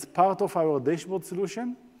QuickSight is part of our dashboard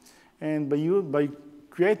solution, and by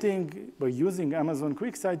using Amazon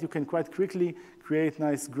QuickSight, you can quite quickly create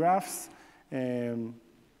nice graphs,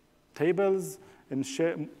 tables, and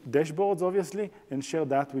share dashboards, obviously, and share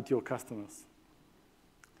that with your customers.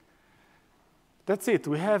 That's it.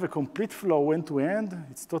 We have a complete flow end-to-end.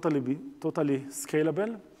 It's totally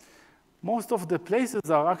scalable. Most of the places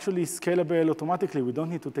are actually scalable automatically. We don't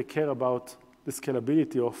need to take care about the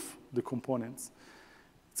scalability of the components.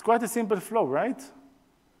 It's quite a simple flow, right?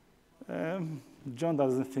 John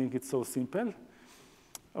doesn't think it's so simple.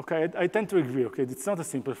 OK, I tend to agree. OK, it's not a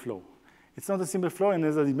simple flow. It's not a simple flow, and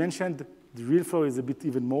as I mentioned, the real flow is a bit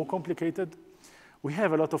even more complicated. We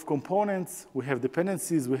have a lot of components. We have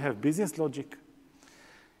dependencies. We have business logic.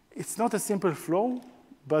 It's not a simple flow,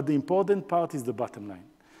 but the important part is the bottom line.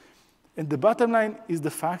 And the bottom line is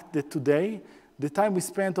the fact that today, the time we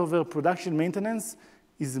spent over production maintenance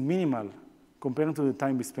is minimal compared to the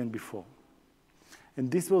time we spent before. And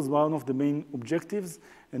this was one of the main objectives,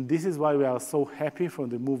 and this is why we are so happy for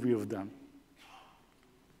the move we have done.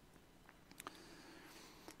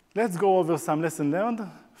 Let's go over some lessons learned.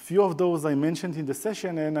 A few of those I mentioned in the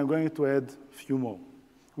session, and I'm going to add a few more.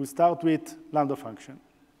 We'll start with Lambda function.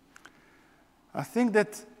 I think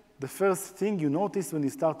that the first thing you notice when you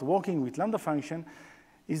start working with Lambda function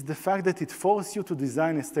is the fact that it forces you to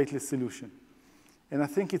design a stateless solution. And I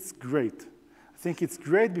think it's great. I think it's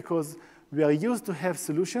great because we are used to have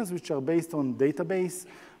solutions which are based on database.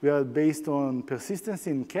 We are based on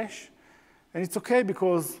persistency in cache. And it's OK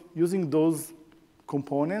because using those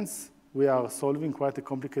components, we are solving quite a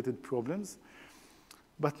complicated problems.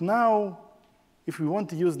 But now, if we want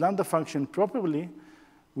to use Lambda function properly,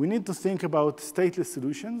 we need to think about stateless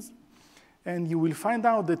solutions. And you will find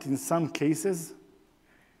out that in some cases,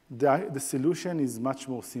 the solution is much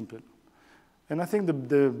more simple. And I think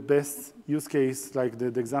the best use case, like the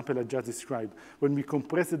example I just described, when we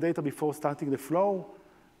compress the data before starting the flow,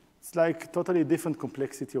 it's like totally different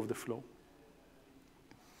complexity of the flow.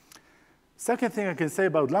 Second thing I can say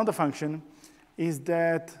about Lambda function is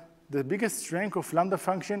that the biggest strength of Lambda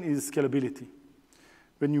function is scalability.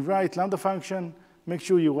 When you write Lambda function, make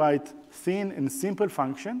sure you write thin and simple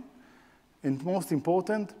function. And most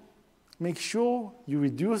important, make sure you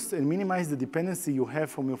reduce and minimize the dependency you have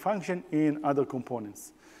from your function in other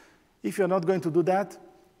components. If you're not going to do that,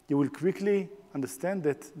 you will quickly understand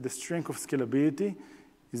that the strength of scalability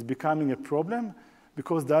is becoming a problem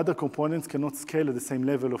because the other components cannot scale at the same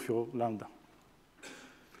level of your Lambda.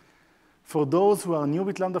 For those who are new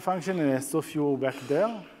with Lambda function, and I saw a few back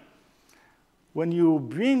there, when you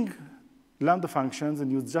bring Lambda functions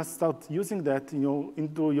and you just start using that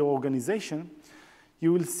into your organization,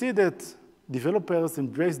 you will see that developers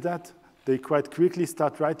embrace that. They quite quickly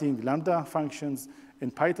start writing Lambda functions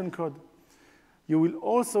in Python code. You will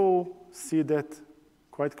also see that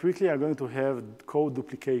quite quickly are going to have code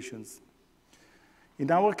duplications.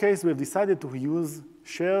 In our case, we have decided to use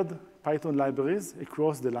shared Python libraries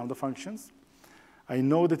across the Lambda functions. I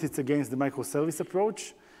know that it's against the microservice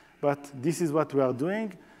approach, but this is what we are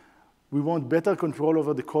doing. We want better control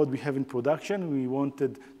over the code we have in production. We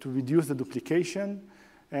wanted to reduce the duplication,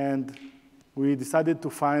 and we decided to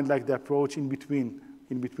find like the approach in between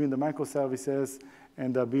the microservices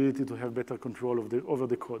and the ability to have better control over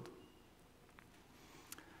the code.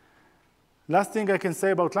 Last thing I can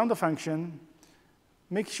say about Lambda function,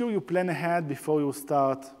 make sure you plan ahead before you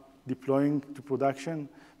start deploying to production.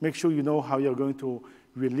 Make sure you know how you're going to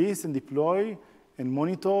release and deploy and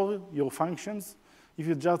monitor your functions. If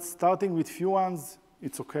you're just starting with few ones,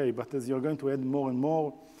 it's OK. But as you're going to add more and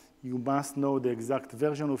more, you must know the exact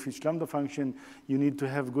version of each Lambda function. You need to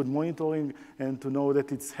have good monitoring and to know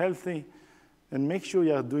that it's healthy. And make sure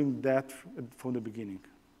you are doing that from the beginning.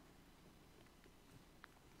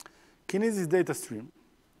 Kinesis data stream.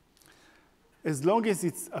 As long as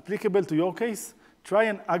it's applicable to your case, try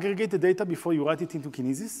and aggregate the data before you write it into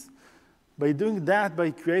Kinesis. By doing that,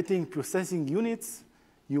 by creating processing units,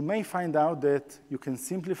 you may find out that you can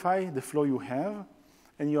simplify the flow you have,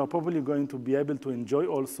 and you are probably going to be able to enjoy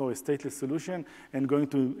also a stateless solution and going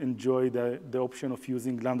to enjoy the option of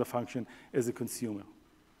using Lambda function as a consumer.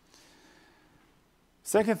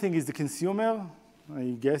 Second thing is the consumer.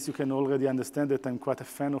 I guess you can already understand that I'm quite a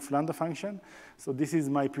fan of Lambda function. So this is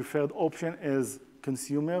my preferred option as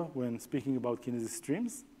consumer when speaking about Kinesis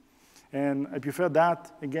streams. And I prefer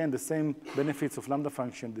that, again, the same benefits of Lambda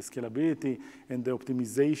function, the scalability and the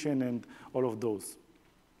optimization and all of those.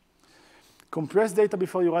 Compress data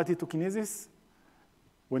before you write it to Kinesis.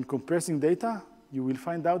 When compressing data, you will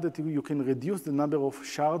find out that you can reduce the number of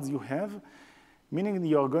shards you have, meaning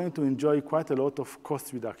you are going to enjoy quite a lot of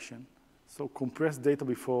cost reduction. So compress data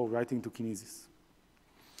before writing to Kinesis.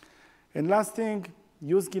 And last thing,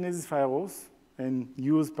 use Kinesis firewalls and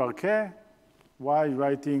use Parquet while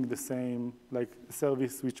writing the same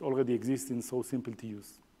service which already exists and so simple to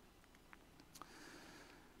use.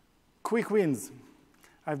 Quick wins.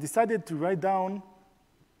 I've decided to write down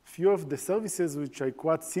a few of the services which are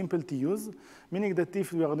quite simple to use, meaning that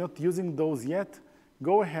if you are not using those yet,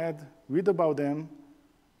 go ahead, read about them,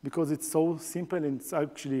 because it's so simple and it's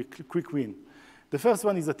actually a quick win. The first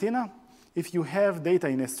one is Athena. If you have data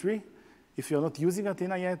in S3, if you're not using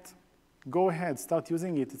Athena yet, go ahead, start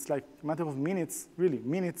using it. It's like a matter of minutes, really,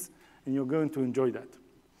 minutes, and you're going to enjoy that.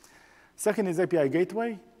 Second is API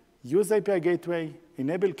Gateway. Use API Gateway,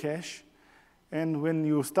 enable cache, and when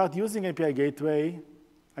you start using API Gateway,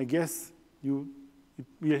 I guess it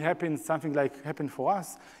will happen, something like happened for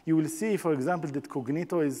us. You will see, for example, that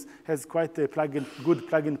Cognito has quite a good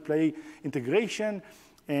plug-and-play integration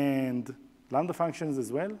and Lambda functions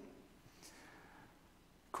as well.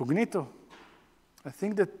 Cognito, I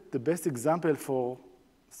think that the best example for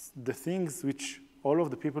the things which all of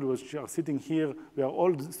the people who are sitting here, we are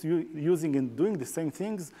all using and doing the same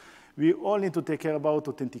things, we all need to take care about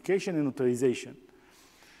authentication and authorization.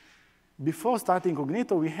 Before starting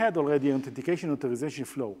Cognito, we had already an authentication authorization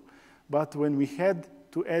flow. But when we had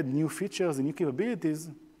to add new features and new capabilities,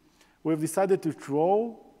 we've decided to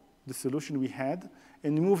throw the solution we had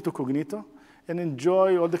and move to Cognito and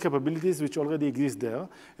enjoy all the capabilities which already exist there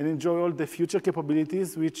and enjoy all the future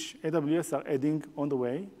capabilities which AWS are adding on the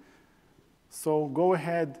way. So go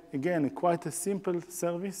ahead, again, quite a simple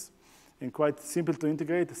service and quite simple to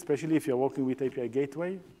integrate, especially if you're working with API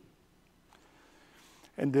Gateway.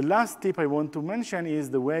 And the last tip I want to mention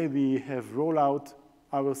is the way we have rolled out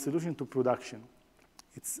our solution to production.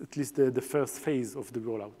 It's at least the first phase of the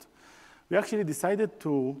rollout. We actually decided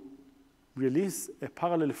to release a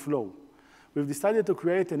parallel flow. We've decided to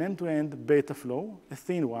create an end-to-end beta flow, a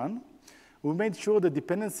thin one. We made sure the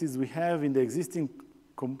dependencies we have in the existing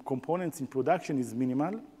components in production is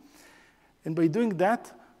minimal. And by doing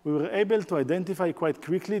that, we were able to identify quite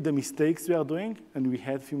quickly the mistakes we are doing, and we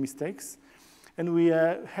had a few mistakes. And we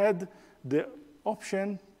had the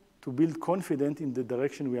option to build confidence in the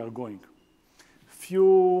direction we are going.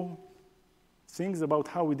 Few things about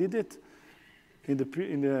how we did it.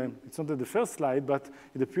 It's not the first slide, but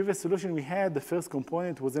in the previous solution we had, the first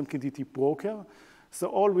component was MQTT Broker. So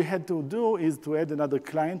all we had to do is to add another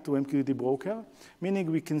client to MQTT Broker, meaning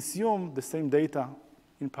we consume the same data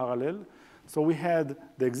in parallel. So we had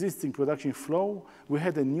the existing production flow. We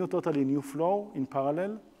had a totally new flow in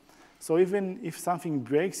parallel. So even if something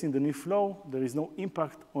breaks in the new flow, there is no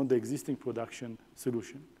impact on the existing production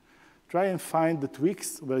solution. Try and find the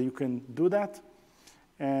tweaks where you can do that,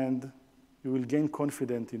 and you will gain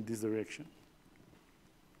confidence in this direction.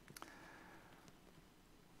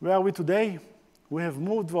 Where are we today? We have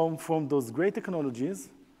moved from those great technologies,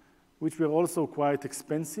 which were also quite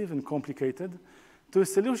expensive and complicated, to a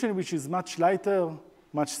solution which is much lighter,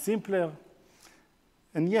 much simpler.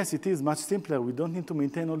 And yes, it is much simpler. We don't need to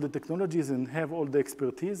maintain all the technologies and have all the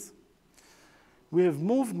expertise. We have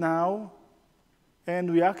moved now,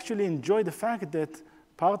 and we actually enjoy the fact that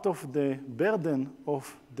part of the burden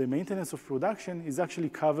of the maintenance of production is actually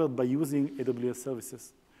covered by using AWS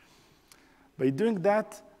services. By doing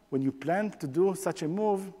that, when you plan to do such a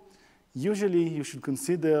move, usually you should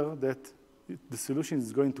consider that the solution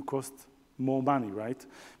is going to cost more money, right?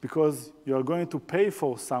 Because you are going to pay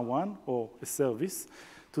for someone or a service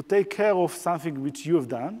to take care of something which you have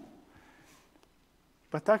done.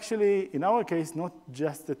 But actually, in our case, not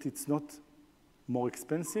just that it's not more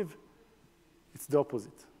expensive, it's the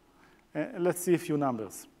opposite. Let's see a few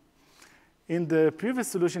numbers. In the previous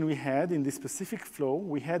solution we had, in this specific flow,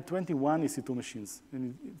 we had 21 EC2 machines.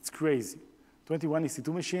 And it's crazy. 21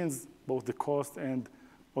 EC2 machines, both the cost and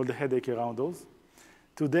all the headache around those.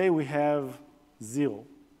 Today we have 0.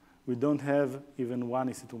 We don't have even one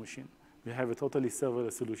EC2 machine. We have a totally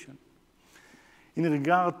serverless solution. In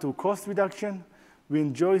regard to cost reduction, we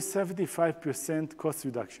enjoy 75% cost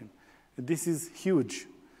reduction. This is huge.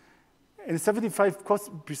 And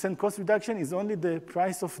 75% cost reduction is only the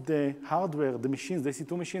price of the hardware, the machines, the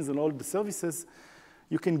EC2 machines, and all the services.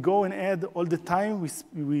 You can go and add all the time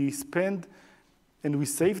we spend and we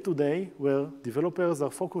save today where developers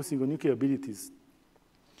are focusing on new capabilities.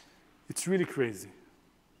 It's really crazy.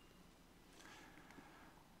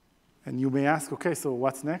 And you may ask, OK, so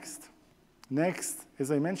what's next? Next,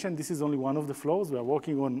 as I mentioned, this is only one of the flows. We are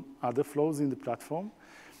working on other flows in the platform.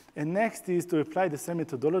 And next is to apply the same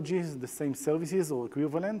methodologies, the same services or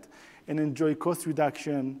equivalent, and enjoy cost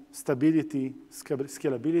reduction, stability,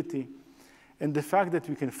 scalability, and the fact that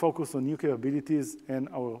we can focus on new capabilities and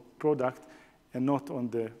our product and not on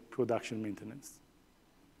the production maintenance.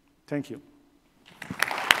 Thank you.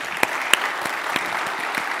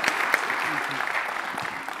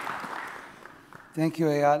 Thank you,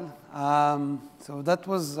 Eyal. So that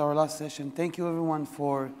was our last session. Thank you, everyone,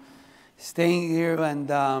 for staying here. And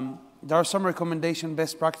there are some recommendation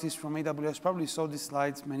best practice from AWS. Probably saw these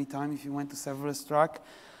slides many times if you went to serverless track.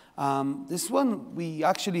 This one, we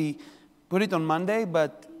actually put it on Monday,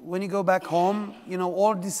 but when you go back home,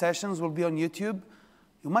 all these sessions will be on YouTube.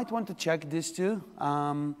 You might want to check this too.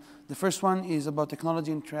 The first one is about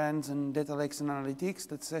technology and trends and data lakes and analytics.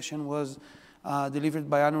 That session was delivered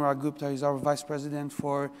by Anurag Gupta. He's our vice president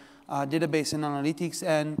for database and analytics.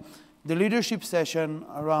 And the leadership session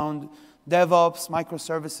around DevOps,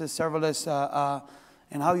 microservices, serverless,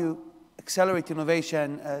 and how you accelerate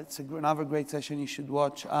innovation. It's another great session you should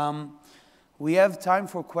watch. We have time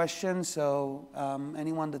for questions, so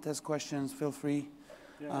anyone that has questions, feel free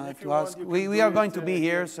to ask. We are going to be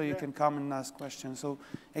here, so you can come and ask questions. So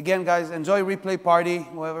again, guys, enjoy Replay Party,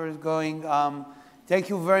 whoever is going. Thank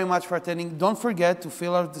you very much for attending. Don't forget to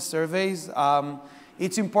fill out the surveys.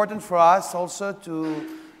 It's important for us also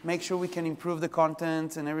to make sure we can improve the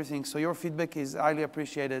content and everything. So your feedback is highly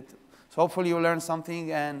appreciated. So hopefully you'll learn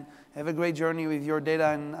something and have a great journey with your data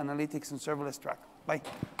and analytics and serverless track. Bye.